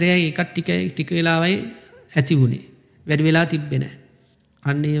එක සැරේ ඒකත් ටික වෙලාවයි ඇති වුණේ. වැඩි වෙලා තිබ්බේ නැහැ.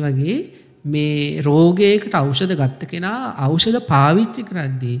 අන්න ඒ වගේ මේ රෝගයකට ඖෂධ ගත්ත කෙනා ඖෂධ පාවිච්චි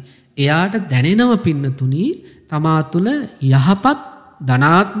කරද්දී එයාට දැනෙනව පින්නතුණි තමා තුළ යහපත්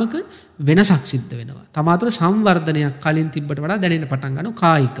ධනාත්මක වෙනසක් සිද්ධ වෙනවා. තමා තුළ සංවර්ධනයක් කලින් තිබ්බට වඩා දැනෙන්න පටන් ගන්නවා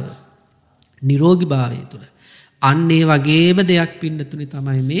කායිකව. නිරෝගීභාවය තුළ. අන්න ඒ වගේම දෙයක් පින්නතුණි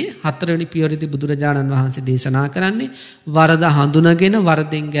තමයි මේ 4 වෙනි පියවරේදී බුදුරජාණන් වහන්සේ දේශනා කරන්නේ. වරද හඳුනගෙන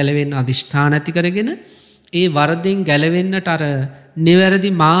වරදෙන් ගැලවෙන්න අදිෂ්ඨාන ඇති කරගෙන ඒ වරදෙන් ගැලවෙන්නට අර නිවැරදි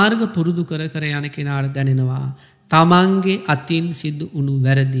මාර්ග පුරුදු කර කර යන කෙනාට දැනෙනවා තමන්ගේ අතින් සිදු වුණු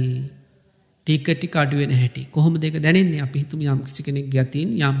වැරදි ටික ටික අඩු වෙන හැටි. කොහොමද ඒක දැනෙන්නේ? අපි හිතමු යම් කිසි කෙනෙක්ගේ අතින්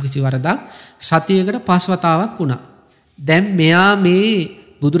යම් කිසි වරදක් සතියකට 5 වතාවක් වුණා. දැන් මෙයා මේ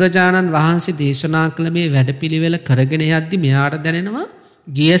බුදුරජාණන් වහන්සේ දේශනා කළ මේ වැඩපිළිවෙල කරගෙන යද්දි මෙයාට දැනෙනවා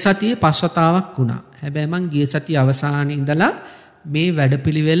ගිය සතියේ 5 වතාවක් වුණා. හැබැයි මං ගිය සතිය අවසානයේ ඉඳලා මේ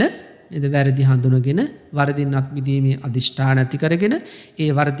වැඩපිළිවෙල නේද වැරදි හඳුනගෙන වරදින් අත් මිදීමේ අදිෂ්ඨාන ඇති කරගෙන ඒ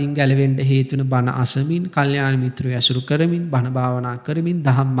වරදින් ගැලවෙන්න හේතු වෙන බණ අසමින්, කල්යාණ මිත්‍රයෝ ඇසුරු කරමින්, බණ භාවනා කරමින්,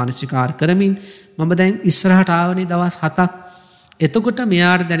 දහම් මනසිකාර කරමින් මම දැන් ඉස්සරහට ආවනේ දවස් 7ක්. එතකොට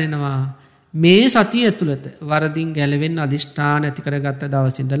මෙයාට දැනෙනවා මේ සතිය ඇතුළත වරදින් ගැලවෙන්න අදිෂ්ඨාන ඇති කරගත්ත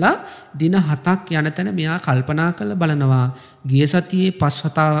දවස් ඉඳලා දින 7ක් යන තැන මෙයා කල්පනා කරලා බලනවා ගිය සතියේ 5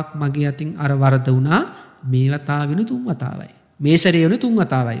 වතාවක් මගේ අතින් අර වරද වුණා, මේ වතාවෙනු 3 වතාවයි. මේ සැරේ වුණේ 3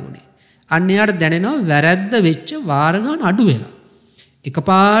 වතාවයි වුණේ. අන්න එයාට දැනෙනවා වැරද්ද වෙච්ච වාර ගන්න අඩු වෙලා.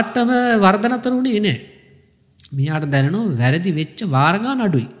 එකපාරටම වරද නතර වුණේ නැහැ. මෙයාට දැනෙනවා වැරදි වෙච්ච වාර ගන්න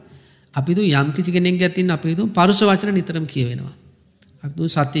අඩුයි. අපි දු යම් කිසි කෙනෙක්ගේ අතින් අපි දු පරුස වචන නිතරම කියවෙනවා. අපි දු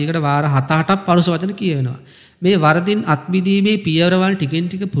සතියකට වාර 7-8ක් පරුස වචන කියවෙනවා. මේ වරදින් අත්මිදීමේ පියවරවල් ටිකෙන්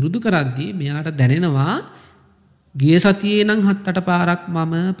ටික පුරුදු කරද්දී මෙයාට දැනෙනවා ගිය සතියේ නම් 7-8 පාරක්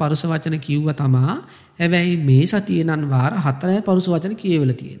මම පරුස වචන කිව්වා තමා. හැබැයි මේ සතියේ නම් වාර 4යි පරුස වචන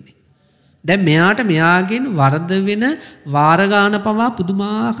කියවෙලා තියෙන්නේ. දැන් මෙයාට මෙයාගෙන් වරද වෙන වාර ගාන පවා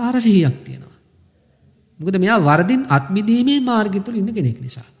පුදුමාකාර සිහියක් තියෙනවා. මොකද මෙයා වරදින් අත්මිදීමේ මාර්ගය තුල ඉන්න කෙනෙක්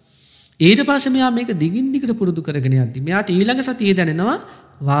නිසා. ඊට පස්සේ මෙයා මේක දිගින් දිගට පුරුදු කරගෙන යද්දී මෙයාට ඊළඟ සතියේ දැනෙනවා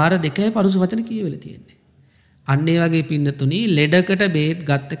වාර 2යි පරුස වචන කියවෙලා තියෙන්නේ. අන්න ඒ වගේ පින්නතුණි ලෙඩකට බේත්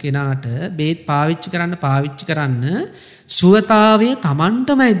ගත්ත කෙනාට බේත් පාවිච්චි කරන්න සුවතාවය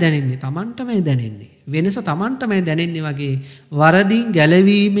Tamanටමයි දැනෙන්නේ. වෙනස Tamanටමයි දැනෙන්නේ වගේ වරදින්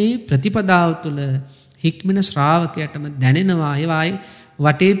ගැලවීමේ ප්‍රතිපදාව තුළ හික්මන ශ්‍රාවකයාටම දැනෙනවා. ඒවායි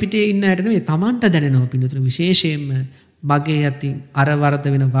වටේ පිටේ ඉන්න අයට නෙවෙයි Tamanට දැනෙනවා පින්නතුණි. විශේෂයෙන්ම මගේ අතින් අර වරද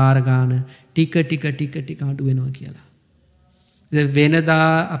වෙන වාර ගන්න ටික අඩු වෙනවා කියලා. වෙනදා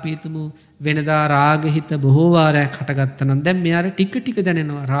අපි හිතමු වෙනදා රාගහිත බොහෝ වාරයක් හටගත්තා නම් දැන් මෙයාට ටික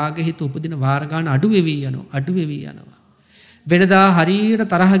දැනෙනවා රාගහිත උපදින වාර ගන්න අඩු වෙවි යනවා. වෙනදා හරියට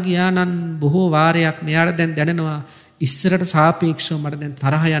තරහ ගියා නම් බොහෝ වාරයක් මෙයාට දැන් දැනෙනවා ඉස්සරට සාපේක්ෂව මට දැන්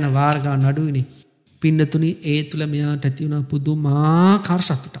තරහ යන වාර ගන්න අඩුයිනේ. පින්නතුනි ඒ තුල මෙයාට ඇති වුණා පුදුමාකාර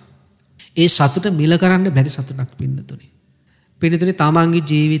සතුටක්. ඒ සතුට මිල කරන්න බැරි සතුටක් පින්නතුනි. පින්නතුනි තමන්ගේ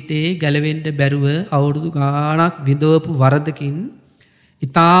ජීවිතේ ගැලවෙන්න බැරුව අවුරුදු ගාණක් විඳවපු වරදකින්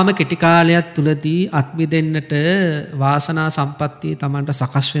ඊටාම කෙටි කාලයක් තුලදී අත්මිදෙන්නට වාසනා සම්පත්තිය තමන්ට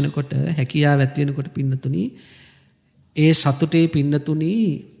සකස් වෙනකොට හැකියාව ඇති වෙනකොට පින්නතුනි ඒ සතුටේ පින්නතුනි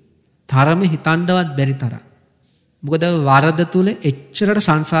තරම හිතන්නවත් බැරි තරම්. මොකද වරද තුල එච්චරට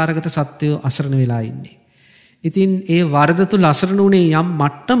සංසාරගත සත්වයෝ අසරණ වෙලා ඉන්නේ. ඉතින් ඒ වරද තුල අසරණ උනේ යම්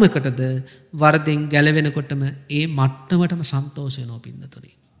මට්ටමකටද වරදෙන් ගැලවෙනකොටම ඒ මට්ටමටම සන්තෝෂ වෙනවා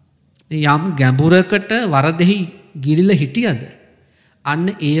පින්නතුනි. යම් ගැඹුරකට වරදෙහි ගිලිලා හිටියද අන්න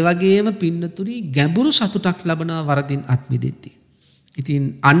ඒ වගේම පින්නතුනි ගැඹුරු සතුටක් ලබනවා වරදින් අත්මිදෙද්දී. ඉතින්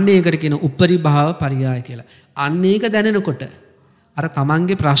අන්න ඒකට කියන උපරිභාව පරියාය කියලා. අන්න ඒක දැනෙනකොට අර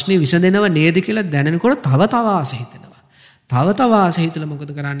තමන්ගේ ප්‍රශ්නේ විසඳෙනව නේද කියලා දැනෙනකොට තව ආස හිතෙනවා. තව ආස හිතලා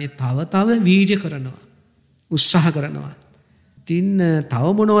මොකද කරන්නේ? තව වීර්ය කරනවා. උත්සාහ කරනවා. ඉතින් තව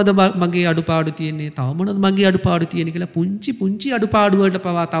මොනවද මගේ අඩුපාඩු තියෙන්නේ? තව මොනවද මගේ අඩුපාඩු තියෙන්නේ කියලා පුංචි අඩුපාඩු වලට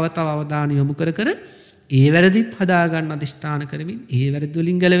පවා තව අවධානය යොමු කර ඒ වැරදිත් හදා ගන්න අධිෂ්ඨාන කරමින් ඒ වැරදි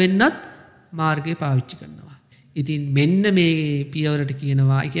වලින් ගැලවෙන්නත් මාර්ගය පාවිච්චි කරනවා. ඉතින් මෙන්න මේ පියවරට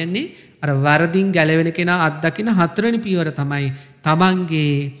කියනවා. ඒ කියන්නේ අර වරදින් ගැලවෙන කෙනා අත්දකින 4 වෙනි පියවර තමයි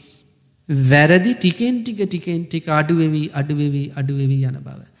තමන්ගේ වැරදි ටිකෙන් ටික අඩු වෙවි යන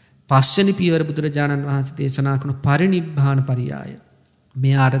බව. පස්වෙනි පියවර බුදුරජාණන් වහන්සේ දේශනා කරන පරිනිබ්බාන පරියාය.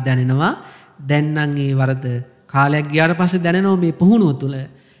 මෙයාට දැනෙනවා දැන් නම් ඒ වරද කාලයක් ගියාට පස්සේ දැනෙනවා මේ පුහුණුව තුළ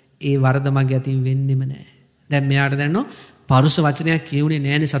ඒ වරද මගේ අතින් වෙන්නෙම නැහැ. දැන් මෙයාට දැනෙනවා පරුස වචනයක් කියුනේ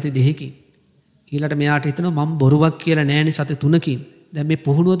නැහැනේ සති දෙකකින්. ඊළඟට මෙයාට හිතෙනවා මම බොරුවක් කියලා නැහැනේ සති තුනකින්. දැන් මේ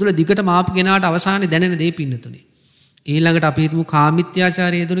පුහුණුව තුළ දිගටම ආපු කෙනාට අවසානයේ දැනෙන දේ පින්නතුනේ. ඊළඟට අපි හිතමු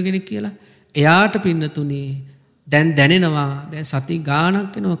කාමිත්‍යාචාරය යෙදුණු කෙනෙක් කියලා. එයාට පින්නතුනේ දැන් දැනෙනවා දැන් සති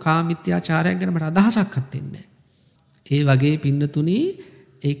ගාණක් වෙනවා කාමිත්‍යාචාරයක් ගැන මට අදහසක්වත් එන්නේ නැහැ. ඒ වගේ පින්නතුනේ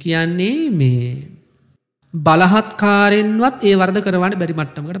ඒ කියන්නේ මේ බලහත්කාරයෙන්වත් ඒ වරද කරවන්න බැරි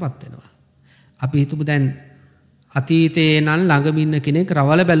මට්ටමකටපත් වෙනවා. අපි හිතමු දැන් අතීතේ නම් ළඟම ඉන්න කෙනෙක්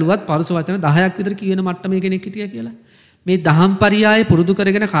රවල බැලුවත් පරුස වචන 10ක් විතර කියන මට්ටමේ කෙනෙක් හිටියා කියලා. මේ දහම් පරියාය පුරුදු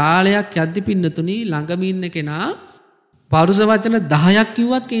කරගෙන කාලයක් යද්දි පින්නතුනි ළඟම ඉන්න කෙනා පරුස වචන 10ක්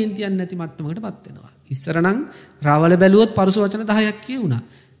කිව්වත් කේන්තියක් නැති මට්ටමකටපත් වෙනවා. ඉස්සර නම් රවල බැලුවොත් පරුස වචන 10ක් කියුණා.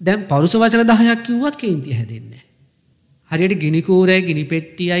 දැන් පරුස වචන 10ක් කිව්වත් කේන්තිය හැදෙන්නේ නැහැ. හරියට ගිනි කූරයි ගිනි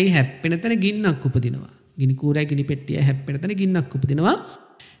පෙට්ටියයි හැප්පෙන තැන ගින්නක් උපදිනවා. ගිනි කූරයි ගිනි පෙට්ටියයි හැප්පෙන තැන ගින්නක් උපදිනවා.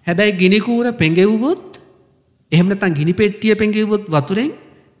 හැබැයි ගිනි කූර පෙඟෙව්වොත් එහෙම නැත්නම් ගිනි පෙට්ටිය පෙඟෙව්වොත් වතුරෙන්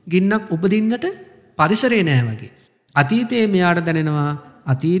ගින්නක් උපදින්නට පරිසරේ නැහැ වගේ. අතීතයේ මෙයාට දැනෙනවා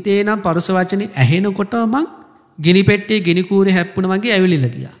අතීතේ නම් පරුස වචනේ ඇහෙනකොට මං ගිනි පෙට්ටියේ ගිනි කූරේ හැප්පුණා වගේ ඇවිලිලා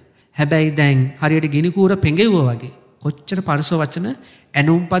ගියා. හැබැයි දැන් හරියට ගිනි කූර පෙඟෙව්වා වගේ කොච්චර පරුස වචන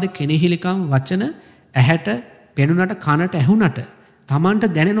ඇනුම් පද කෙනෙහිලිකම් වචන ඇහැට පෙනුනට කනට ඇහුනට Tamanට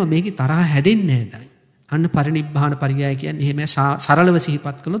දැනෙනවා මේකේ තරහ හැදෙන්නේ නැහැ දැන්. අන්න පරිනිබ්බාන පරියාය කියන්නේ එහෙම සරලව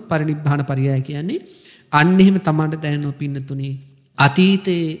සිහිපත් කළොත් පරිනිබ්බාන පරියාය කියන්නේ අන්න එහෙම Tamanට දැනෙනවා පින්නතුනේ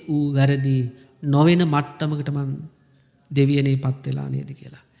අතීතයේ ඌ වැරදි නොවන මට්ටමකට මං දෙවියනේපත් වෙලා නේද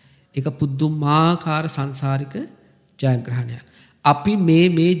කියලා. ඒක පුදුමාකාර සංසාරික ජයග්‍රහණයක්. අපි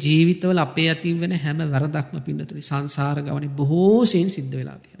මේ ජීවිතවල අපේ අතින් වෙන හැම වැරදක්ම පින්නතුනේ සංසාර ගමනේ බොහෝ සෙයින් සිද්ධ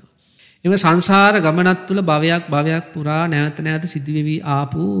වෙලා තියෙනවා. එම සංසාර ගමනත් තුළ භවයක් පුරා නැවත සිදුවෙවි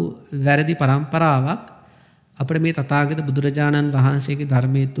ආපු වැරදි පරම්පරාවක් අපිට මේ තථාගත බුදුරජාණන් වහන්සේගේ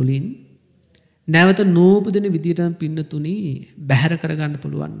ධර්මයේ තුලින් නැවත නූපදින විදියට පින්නතුනි බැහැර කරගන්න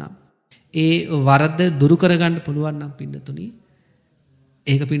පුළුවන් නම් ඒ වරද දුරු කරගන්න පුළුවන් නම් පින්නතුනි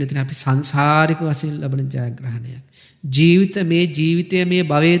ඒක පින්නතුනි අපි සංසාරික වශයෙන් ලබන ජයග්‍රහණයක්. ජීවිතයේ මේ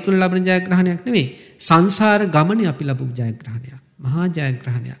භවයේ තුල ලබන ජයග්‍රහණයක් නෙවෙයි සංසාර ගමනේ අපි ලබපු ජයග්‍රහණයක්. මහා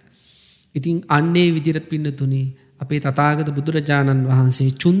ජයග්‍රහණයක්. ඉතින් අන්නේ විදිහට පින්නතුනි අපේ තථාගත බුදුරජාණන්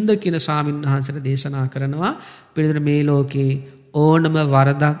වහන්සේ චුන්ද කියන ස්වාමීන් වහන්සේට දේශනා කරනවා පිළිතුර මේ ලෝකේ ඕනම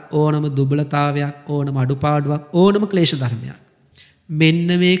වරදක් ඕනම දුබලතාවයක් ඕනම අඩුපාඩුවක් ඕනම ක්ලේශ ධර්මයක්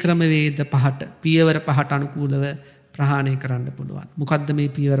මෙන්න මේ ක්‍රමවේද පහට පියවර පහට අනුකූලව ප්‍රහාණය කරන්න පුළුවන්. මොකද්ද මේ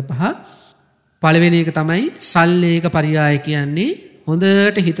පියවර පහ? පළවෙනි එක තමයි සල්ලේක පරියාය කියන්නේ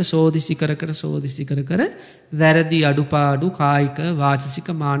හොඳට හිත සෝදිසි කර වැරදි අඩුපාඩු කායික වාචික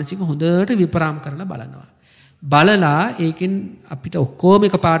මානසික හොඳට විපරාම් කරලා බලනවා. බලලා ඒකෙන් අපිට ඔක්කොම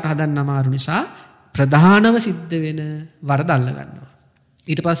එකපාරට හදන්න අමාරු නිසා ප්‍රධානව සිද්ධ වෙන වරද අල්ල ගන්නවා.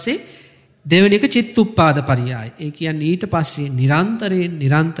 ඊට පස්සේ දෙවෙනි එක චිත්තුප්පාද පරියාය. ඒ කියන්නේ ඊට පස්සේ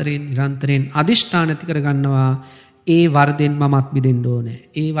නිරන්තරයෙන් අදිෂ්ඨාන ඇති කර ගන්නවා. ඒ වරදෙන් මමත් මිදෙන්න ඕනේ.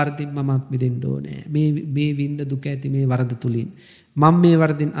 ඒ වරදෙන් මමත් මිදෙන්න ඕනේ. මේ විඳ දුක ඇති මේ වරද තුලින් මම මේ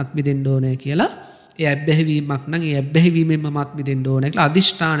වරදෙන් අත් මිදෙන්න ඕනේ කියලා ඒ අබ්බැහිවීමක් නම් ඒ අබ්බැහිවීමෙන් මමත් මිදෙන්න ඕනේ කියලා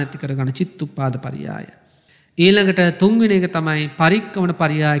අදිෂ්ඨාන ඇති කරගන්න චිත්තුප්පාද පරියාය. ඊළඟට තුන්වෙනි එක තමයි පරික්කමන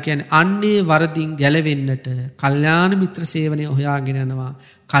පරියාය කියන්නේ අන්නේ වරදින් ගැලවෙන්නට කල්යාණ මිත්‍ර සේවනය හොයාගෙන යනවා.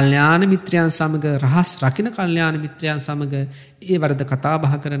 කල්යාණ මිත්‍රයන් සමග රහස් රකින්න කල්යාණ මිත්‍රයන් සමග ඒ වරද කතා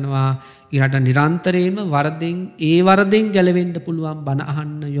බහ කරනවා. ඊළඟට නිරන්තරයෙන්ම වරදෙන් ගැලවෙන්න පුළුවන් බණ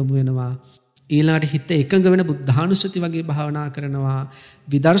අහන්න යොමු වෙනවා. ඊළඟට හිත එකඟ වෙන බුද්ධානුස්සති වගේ භාවනා කරනවා.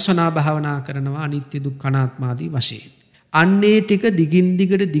 විදර්ශනා භාවනා කරනවා අනිත්‍ය දුක්ඛ අනාත්ම ආදී වශයෙන්. අන්නේ ටික දිගින්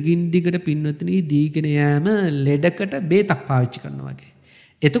දිගට පින්වත්නි දීගෙන යෑම ලෙඩකට බේතක් පාවිච්චි කරනවා වගේ.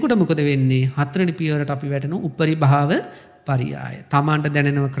 එතකොට මොකද වෙන්නේ? හතරවෙනි පියවරට අපි වැටෙන උපරිභාව පරියාය. Tamanට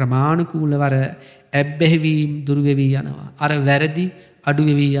දැනෙනව ක්‍රමානුකූලව අර ඇබ්බැහිවීම දුරු වෙවි යනවා. අර වැරදි අඩු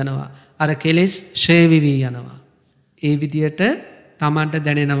වෙවි යනවා. අර කෙලෙස් ෂේ වෙවි යනවා. ඒ විදියට Tamanට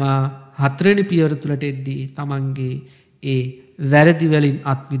දැනෙනවා හතරවෙනි පියවර තුලට එද්දී Tamanගේ ඒ වැරදි වලින්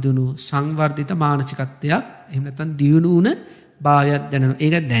අත්මිදුණු සංවර්ධිත මානසිකත්වයක් එහෙම නැත්නම් දියුණු වුණ භාවයක් දැනෙනවා.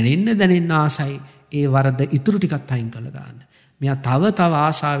 ඒක දැනෙන්න ආසයි. ඒ වරද ඉතුරු ටිකත් අයින් කළා දාන්න. මෙයා තව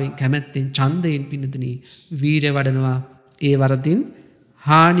ආසාවෙන් කැමැත්තෙන් ඡන්දයෙන් පින්නතුනි වීරය වඩනවා. ඒ වරදින්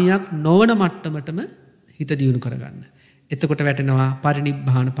හානියක් නොවන මට්ටමටම හිත දියුණු කරගන්න. එතකොට වැටෙනවා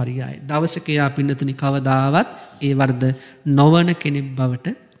පරිනිබ්බාන පරියාය. දවසක යා පින්නතුනි කවදාවත් ඒ වරද නොවන කෙනෙක්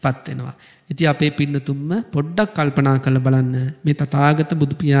බවට පත් වෙනවා. ඉතින් අපේ පින්නතුන්ම පොඩ්ඩක් කල්පනා කරලා බලන්න මේ තථාගත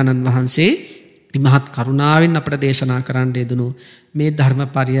බුදු පියාණන් වහන්සේ මහත් කරුණාවෙන් අපට දේශනා කරන්න යෙදුණු මේ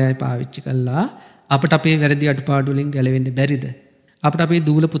ධර්මපරයය පාවිච්චි කළා අපට අපේ වැරදි අඩුපාඩු වලින් ගැලවෙන්න බැරිද? අපට අපේ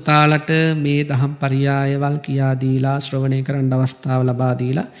දූල පුතාලට මේ දහම් පරයයවල් කියා දීලා ශ්‍රවණය කරන්න අවස්ථාව ලබා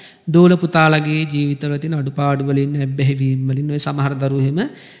දීලා දූල පුතාලගේ ජීවිතවල තියෙන අඩුපාඩු වලින් බැහැවීම් වලින් ඔය සමහර දරුවෝ එහෙම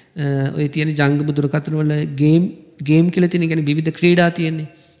ඔය තියෙන ජංගම දුරකථන වල ගේම් කියලා තියෙන කියන්නේ විවිධ ක්‍රීඩා තියෙන්නේ.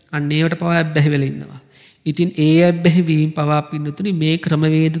 අන්න ඒවට පවා බැහැවෙලා ඉන්නවා. ඉතින් ඒ බැහැවීම් පවා පින්නතුනි මේ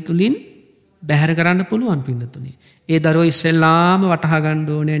ක්‍රමවේද තුලින් බැහැර කරන්න පුළුවන් පින්නතුනි. ඒ දරුවෝ ඉස්සෙල්ලාම වටහා ගන්න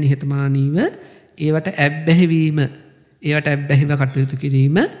ඕනේ නිහතමානීව ඒවට ඇබ්බැහිවීම ඒවට ඇබ්බැහිව කටයුතු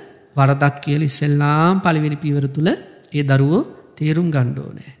කිරීම වරදක් කියලා ඉස්සෙල්ලාම පළවෙනි පියවර තුල ඒ දරුවෝ තේරුම් ගන්න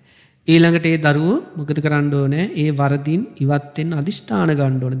ඕනේ. ඊළඟට ඒ දරුවෝ මොකද කරන්න ඕනේ? ඒ වරදින් ඉවත් වෙන්න අදිෂ්ඨාන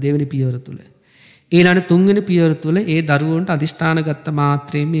ගන්න ඕනේ දෙවෙනි පියවර තුල. ඊළඟ තුන්වෙනි පියවර තුල ඒ දරුවන්ට අදිෂ්ඨාන ගත්ත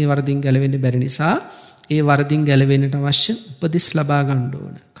මාත්‍රයෙන් මේ වරදින් ගැලවෙන්න බැරි නිසා ඒ වරදින් ගැලවෙන්නට අවශ්‍ය උපදෙස් ලබා ගන්න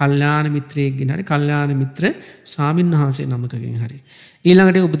ඕන. කල්යාණ මිත්‍රයෙක්ගෙන් හරි කල්යාණ මිත්‍ර ස්වාමින්වහන්සේ නමකගෙන් හරි.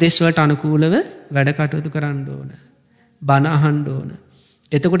 ඊළඟට උපදෙස් වලට අනුකූලව වැඩ කටයුතු කරන්න ඕන. බණ අහන්න ඕන.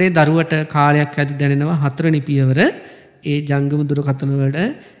 එතකොට ඒ දරුවට කාලයක් ඇති දැනෙනවා හතරවෙනි පියවර ඒ ජංගම දුරකථන වල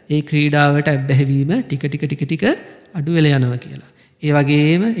ඒ ක්‍රීඩාවට ඇබ්බැහිවීම ටික ටික අඩු වෙලා යනවා කියලා. ඒ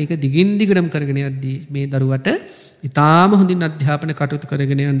වගේම ඒක දිගින් දිගටම කරගෙන යද්දී මේ දරුවට ඊටාම හොඳින් අධ්‍යාපන කටයුතු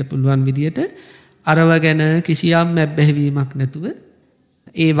කරගෙන යන්න පුළුවන් විදියට අරව ගැන කිසියම් ඇබ්බැහිවීමක් නැතුව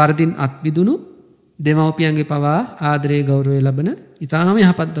ඒ වරදින් අත්විදුණු දෙමව්පියන්ගේ පවා ආදරය ගෞරවය ලබන ඊටාම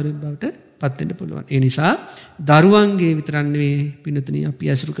යහපත් දරුවෙක් බවට පත් වෙන්න පුළුවන්. ඒ නිසා දරුවන්ගේ විතරක් නෙවෙයි පින්නතුනි අපි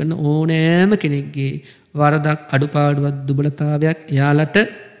අසුරු කරන ඕනෑම කෙනෙක්ගේ වරදක් අඩුපාඩුවක් දුබලතාවයක් එයාලට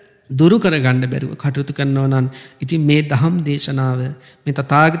දුරු කරගන්න බැරුව කටයුතු කරනවා නම් ඉතින් මේ ධම් දේශනාව මේ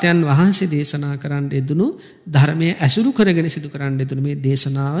තථාගතයන් වහන්සේ දේශනා කරන්න යෙදුණු ධර්මයේ ඇසුරු කරගෙන සිදු කරන්න යෙදුණු මේ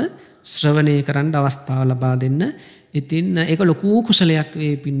දේශනාව ශ්‍රවණය කරන්න අවස්ථාව ලබා දෙන්න. ඉතින් ඒක ලොකු කුසලයක්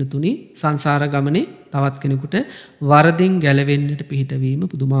වේ පින්නතුනි සංසාර ගමනේ තවත් කෙනෙකුට වරදින් ගැලවෙන්නට පිහිටවීම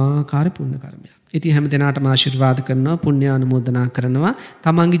පුදුමාකාර පුණ්‍ය කර්මයක්. ඉතින් හැම දිනාටම ආශිර්වාද කරනවා පුණ්‍ය ආනුමෝදනා කරනවා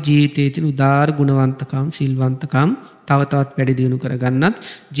තමන්ගේ ජීවිතයේ තියෙන උදාාර ගුණවන්තකම් සිල්වන්තකම් තව තවත් වැඩි දියුණු කරගන්නත්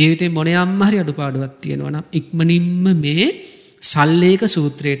ජීවිතේ මොනියම් හරි අඩුපාඩුවක් තියෙනවා නම් ඉක්මනින්ම මේ සල්ලේක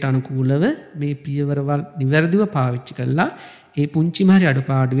සූත්‍රයට අනුකූලව මේ පියවරවල් නිවැරදිව පාවිච්චි කළා ඒ පුංචි මාරි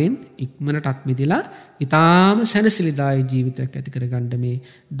අඩුපාඩුවෙන් ඉක්මනට අත්මිදලා ඊටාම සැනසෙලිදායි ජීවිතයක් ඇති කරගන්න මේ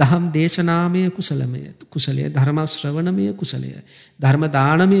දහම් දේශනාමය කුසලය ධර්ම ශ්‍රවණමය කුසලය ධර්ම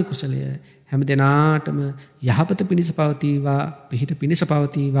දානමය කුසලය හැම දිනාටම යහපත පිණිස පවතිවා පිහිට පිණිස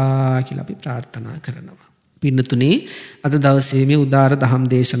පවතිවා කියලා අපි ප්‍රාර්ථනා කරනවා. පින්නතුනේ අද දවසේ මේ උදාර දහම්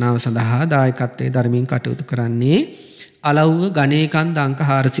දේශනාව සඳහා දායකත්වයේ ධර්මයෙන් කටයුතු කරන්නේ අලව්ව ගණේකන්ද අංක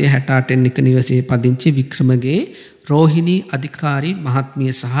 468 එක නිවසේ පදිංචි වික්‍රමගේ රෝහිණී අධිකාරී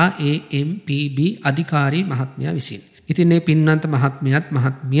මහත්මිය සහ ඒ.එම්.පී.බී අධිකාරී මහත්මිය විසින්. ඉතින් මේ පින්වන්ත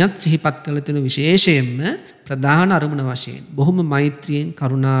මහත්මියත් සිහිපත් කළ තියෙන විශේෂයෙන්ම ප්‍රධාන අරමුණ වශයෙන් බොහොම මෛත්‍රියෙන්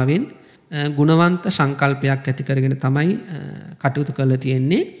කරුණාවෙන් ගුණවන්ත සංකල්පයක් ඇති කරගෙන තමයි කටයුතු කරලා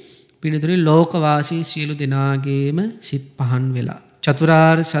තියෙන්නේ. පිළිතුරේ ලෝකවාසී සියලු දෙනාගේම සිත් පහන් වෙලා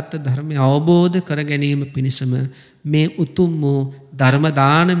චතුරාර්ය සත්‍ය ධර්මය අවබෝධ කර ගැනීම පිණිසම මේ උතුම් වූ ධර්ම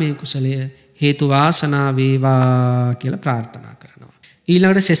දානමය කුසලය හේතු වාසනා වේවා කියලා ප්‍රාර්ථනා කරනවා.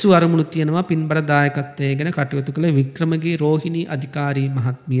 ඊළඟට සෙසු අරමුණු තියෙනවා පින්බර දායකත්වයේ ගැන කටයුතු කළ වික්‍රමගේ රෝහිණී අධිකාරී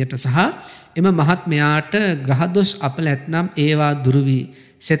මහත්මියට සහ එම මහත්මයාට ග්‍රහ දොස් අපල ඇතනම් ඒවා දුරු වී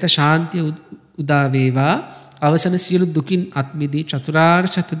සෙත ශාන්තිය උදා වේවා අවසන සියලු දුකින් අත්මිදී චතුරාර්ය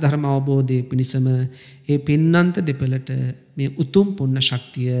සත්‍ය ධර්ම අවබෝධයේ පිණිසම ඒ පින්නන්ත දෙපළට මේ උතුම් පුණ්‍ය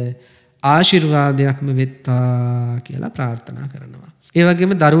ශක්තිය ආශිර්වාදයක්ම වෙත්වා කියලා ප්‍රාර්ථනා කරනවා. ඒ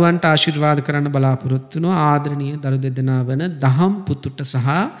වගේම දරුවන්ට ආශිර්වාද කරන්න බලාපොරොත්තු වෙන ආදරණීය දරු දෙදෙනා වන දහම් පුතුට සහ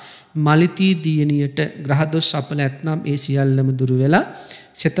මලිතී දියණියට ග්‍රහ දොස් අපල ඇතනම් ඒ සියල්ලම දුරු වෙලා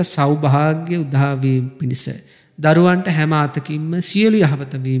සිත සෞභාග්‍ය උදා වීම පිණිස දරුවන්ට හැම අතකින්ම සියලු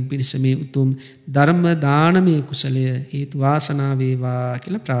යහපත වීම පිණිස මේ උතුම් ධර්ම දානමය කුසලය හේතු වාසනා වේවා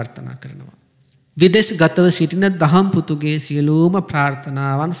කියලා ප්‍රාර්ථනා කරනවා. විදේශගතව සිටින දහම් පුතුගේ සියලුම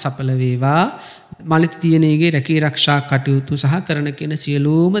ප්‍රාර්ථනාවන් සඵල වේවා. මලිත දියණියගේ රැකී ආරක්ෂා කටයුතු සහ කරන කෙන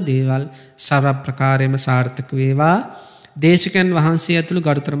සියලුම දේවල් සර්ව ප්‍රකාරයෙන්ම සාර්ථක වේවා. දේශකයන් වහන්සේ ඇතුළු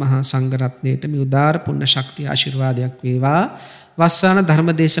ගරුතර මහා සංඝ රත්නයට මේ උදාාර පුණ්‍ය ශක්තිය ආශිර්වාදයක් වේවා. වස්සාන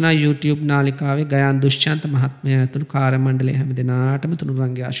ධර්මදේශනා YouTube නාලිකාවේ ගයාන් දුෂ්චන්ත මහත්මයා ඇතුළු කාර්ය මණ්ඩලයේ හැම දිනාටම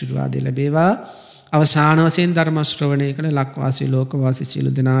තුනුරුවන්ගේ ආශිර්වාදය ලැබේවා. අවසාන වශයෙන් ධර්ම ශ්‍රවණය කළ ලක්වාසී ලෝකවාසී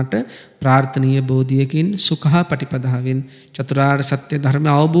සියලු දෙනාට ප්‍රාර්ථනීය බෝධියකින් සුඛා පටිපදාවෙන් චතුරාර්ය සත්‍ය ධර්ම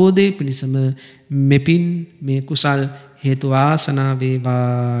අවබෝධයේ පිණිසම මෙපින් මේ කුසල් හේතු වාසනා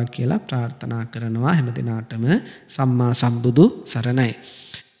වේවා කියලා ප්‍රාර්ථනා කරනවා. හැම දිනාටම සම්මා සම්බුදු සරණයි.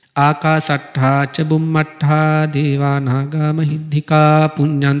 ආකාසට්ඨා ච බුම්මට්ඨා දේවා නාග මහිද්దికා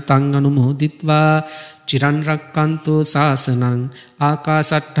පුඤ්ඤන්තං අනුමෝදිත්වා චිරන් රක්칸තු ශාසනං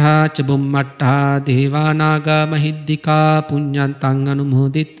ආකාසට්ඨා ච බුම්මට්ඨා දේවා නාග මහිද්దికා පුඤ්ඤන්තං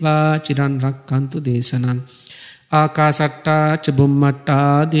අනුමෝදිත්වා චිරන් රක්칸තු දේශනං ආකාසට්ඨා ච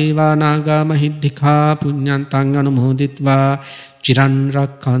බුම්මට්ඨා දේවා නාග මහිද්దికා පුඤ්ඤන්තං අනුමෝදිත්වා චිරන්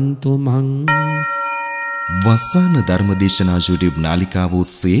රක්칸තු මං. වස්සාන ධර්මදේශනා YouTube නාලිකාව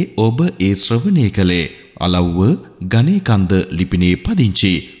ඔස්සේ ඔබ ඒ ශ්‍රවණය කළේ අලව්ව ගණේකන්ද ලිපිනේ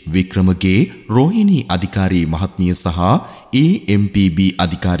පදිංචි වික්‍රමගේ රෝහිණී අධිකාරී මහත්මිය සහ ඒ.එම්.පී.බී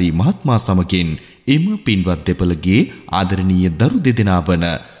අධිකාරී මහත්මයා සමගින් එම පින්වත් දෙපළගේ ආදරණීය දරු දෙදෙනා වන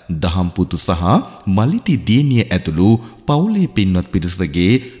දහම්පුතු සහ මලිති දියණිය ඇතුළු පවුලේ පින්වත්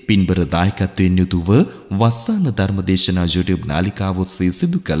පිරිසගේ පින්බර දායකත්වයෙන් යුතුව වස්සාන ධර්මදේශනා YouTube නාලිකාව ඔස්සේ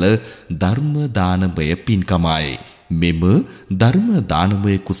සිදු කළ ධර්ම දානමය පින්කමයි. මෙම ධර්ම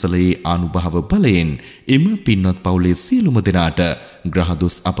දානමය කුසලයේ අනුභව බලයෙන් එම පින්වත් පවුලේ සියලුම දෙනාට ග්‍රහ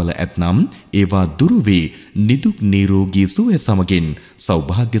දොස් අපල ඇතනම් ඒවා දුරු වී නිදුක් නිරෝගී සුවය සමගින්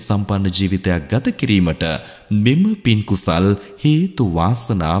සෞභාග්‍ය සම්පන්න ජීවිතයක් ගත කිරීමට මෙම පින් කුසල් හේතු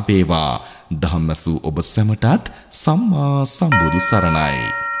වාසනා වේවා. ධම්මසු ඔබ සැමටත් සම්මා සම්බුදු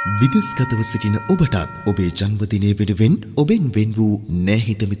සරණයි. විදේශගතව සිටින ඔබටත් ඔබේ ජන්මදිනය වෙනුවෙන් ඔබෙන් වෙන් වූ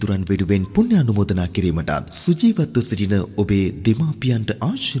නැහිත මිතුරන් වෙනුවෙන් පුණ්‍ය අනුමෝදනා කිරීමටත් සුජීවත්ව සිටින ඔබේ දෙමාපියන්ට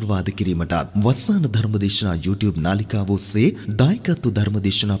ආශිර්වාද කිරීමටත් වස්සාන ධර්මදේශනා YouTube නාලිකාව ඔස්සේ දායකත්ව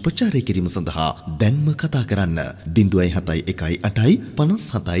ධර්මදේශනා ප්‍රචාරය කිරීම සඳහා දැන්ම කතා කරන්න 071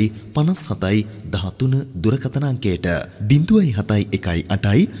 57 57 13 දුරකථන අංකයට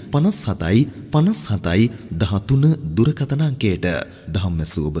 071 57 57 13 දුරකථන අංකයට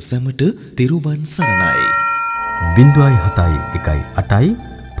ධම්මසු ඔබ සැමට තෙරුවන් සරණයි. 071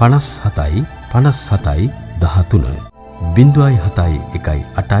 57 57 13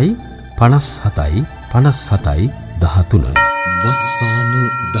 071 57 57 13 වස්සාන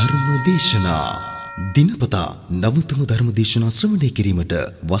ධර්මදේශනා දිනපතා නවතම ධර්මදේශනා ශ්‍රවණය කිරීමට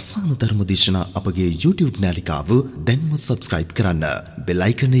වස්සාන ධර්මදේශනා අපගේ YouTube නාලිකාව දැන්ම subscribe කරන්න. බෙල්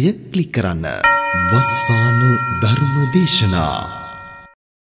අයිකනය ක්ලික් කරන්න. වස්සාන ධර්මදේශනා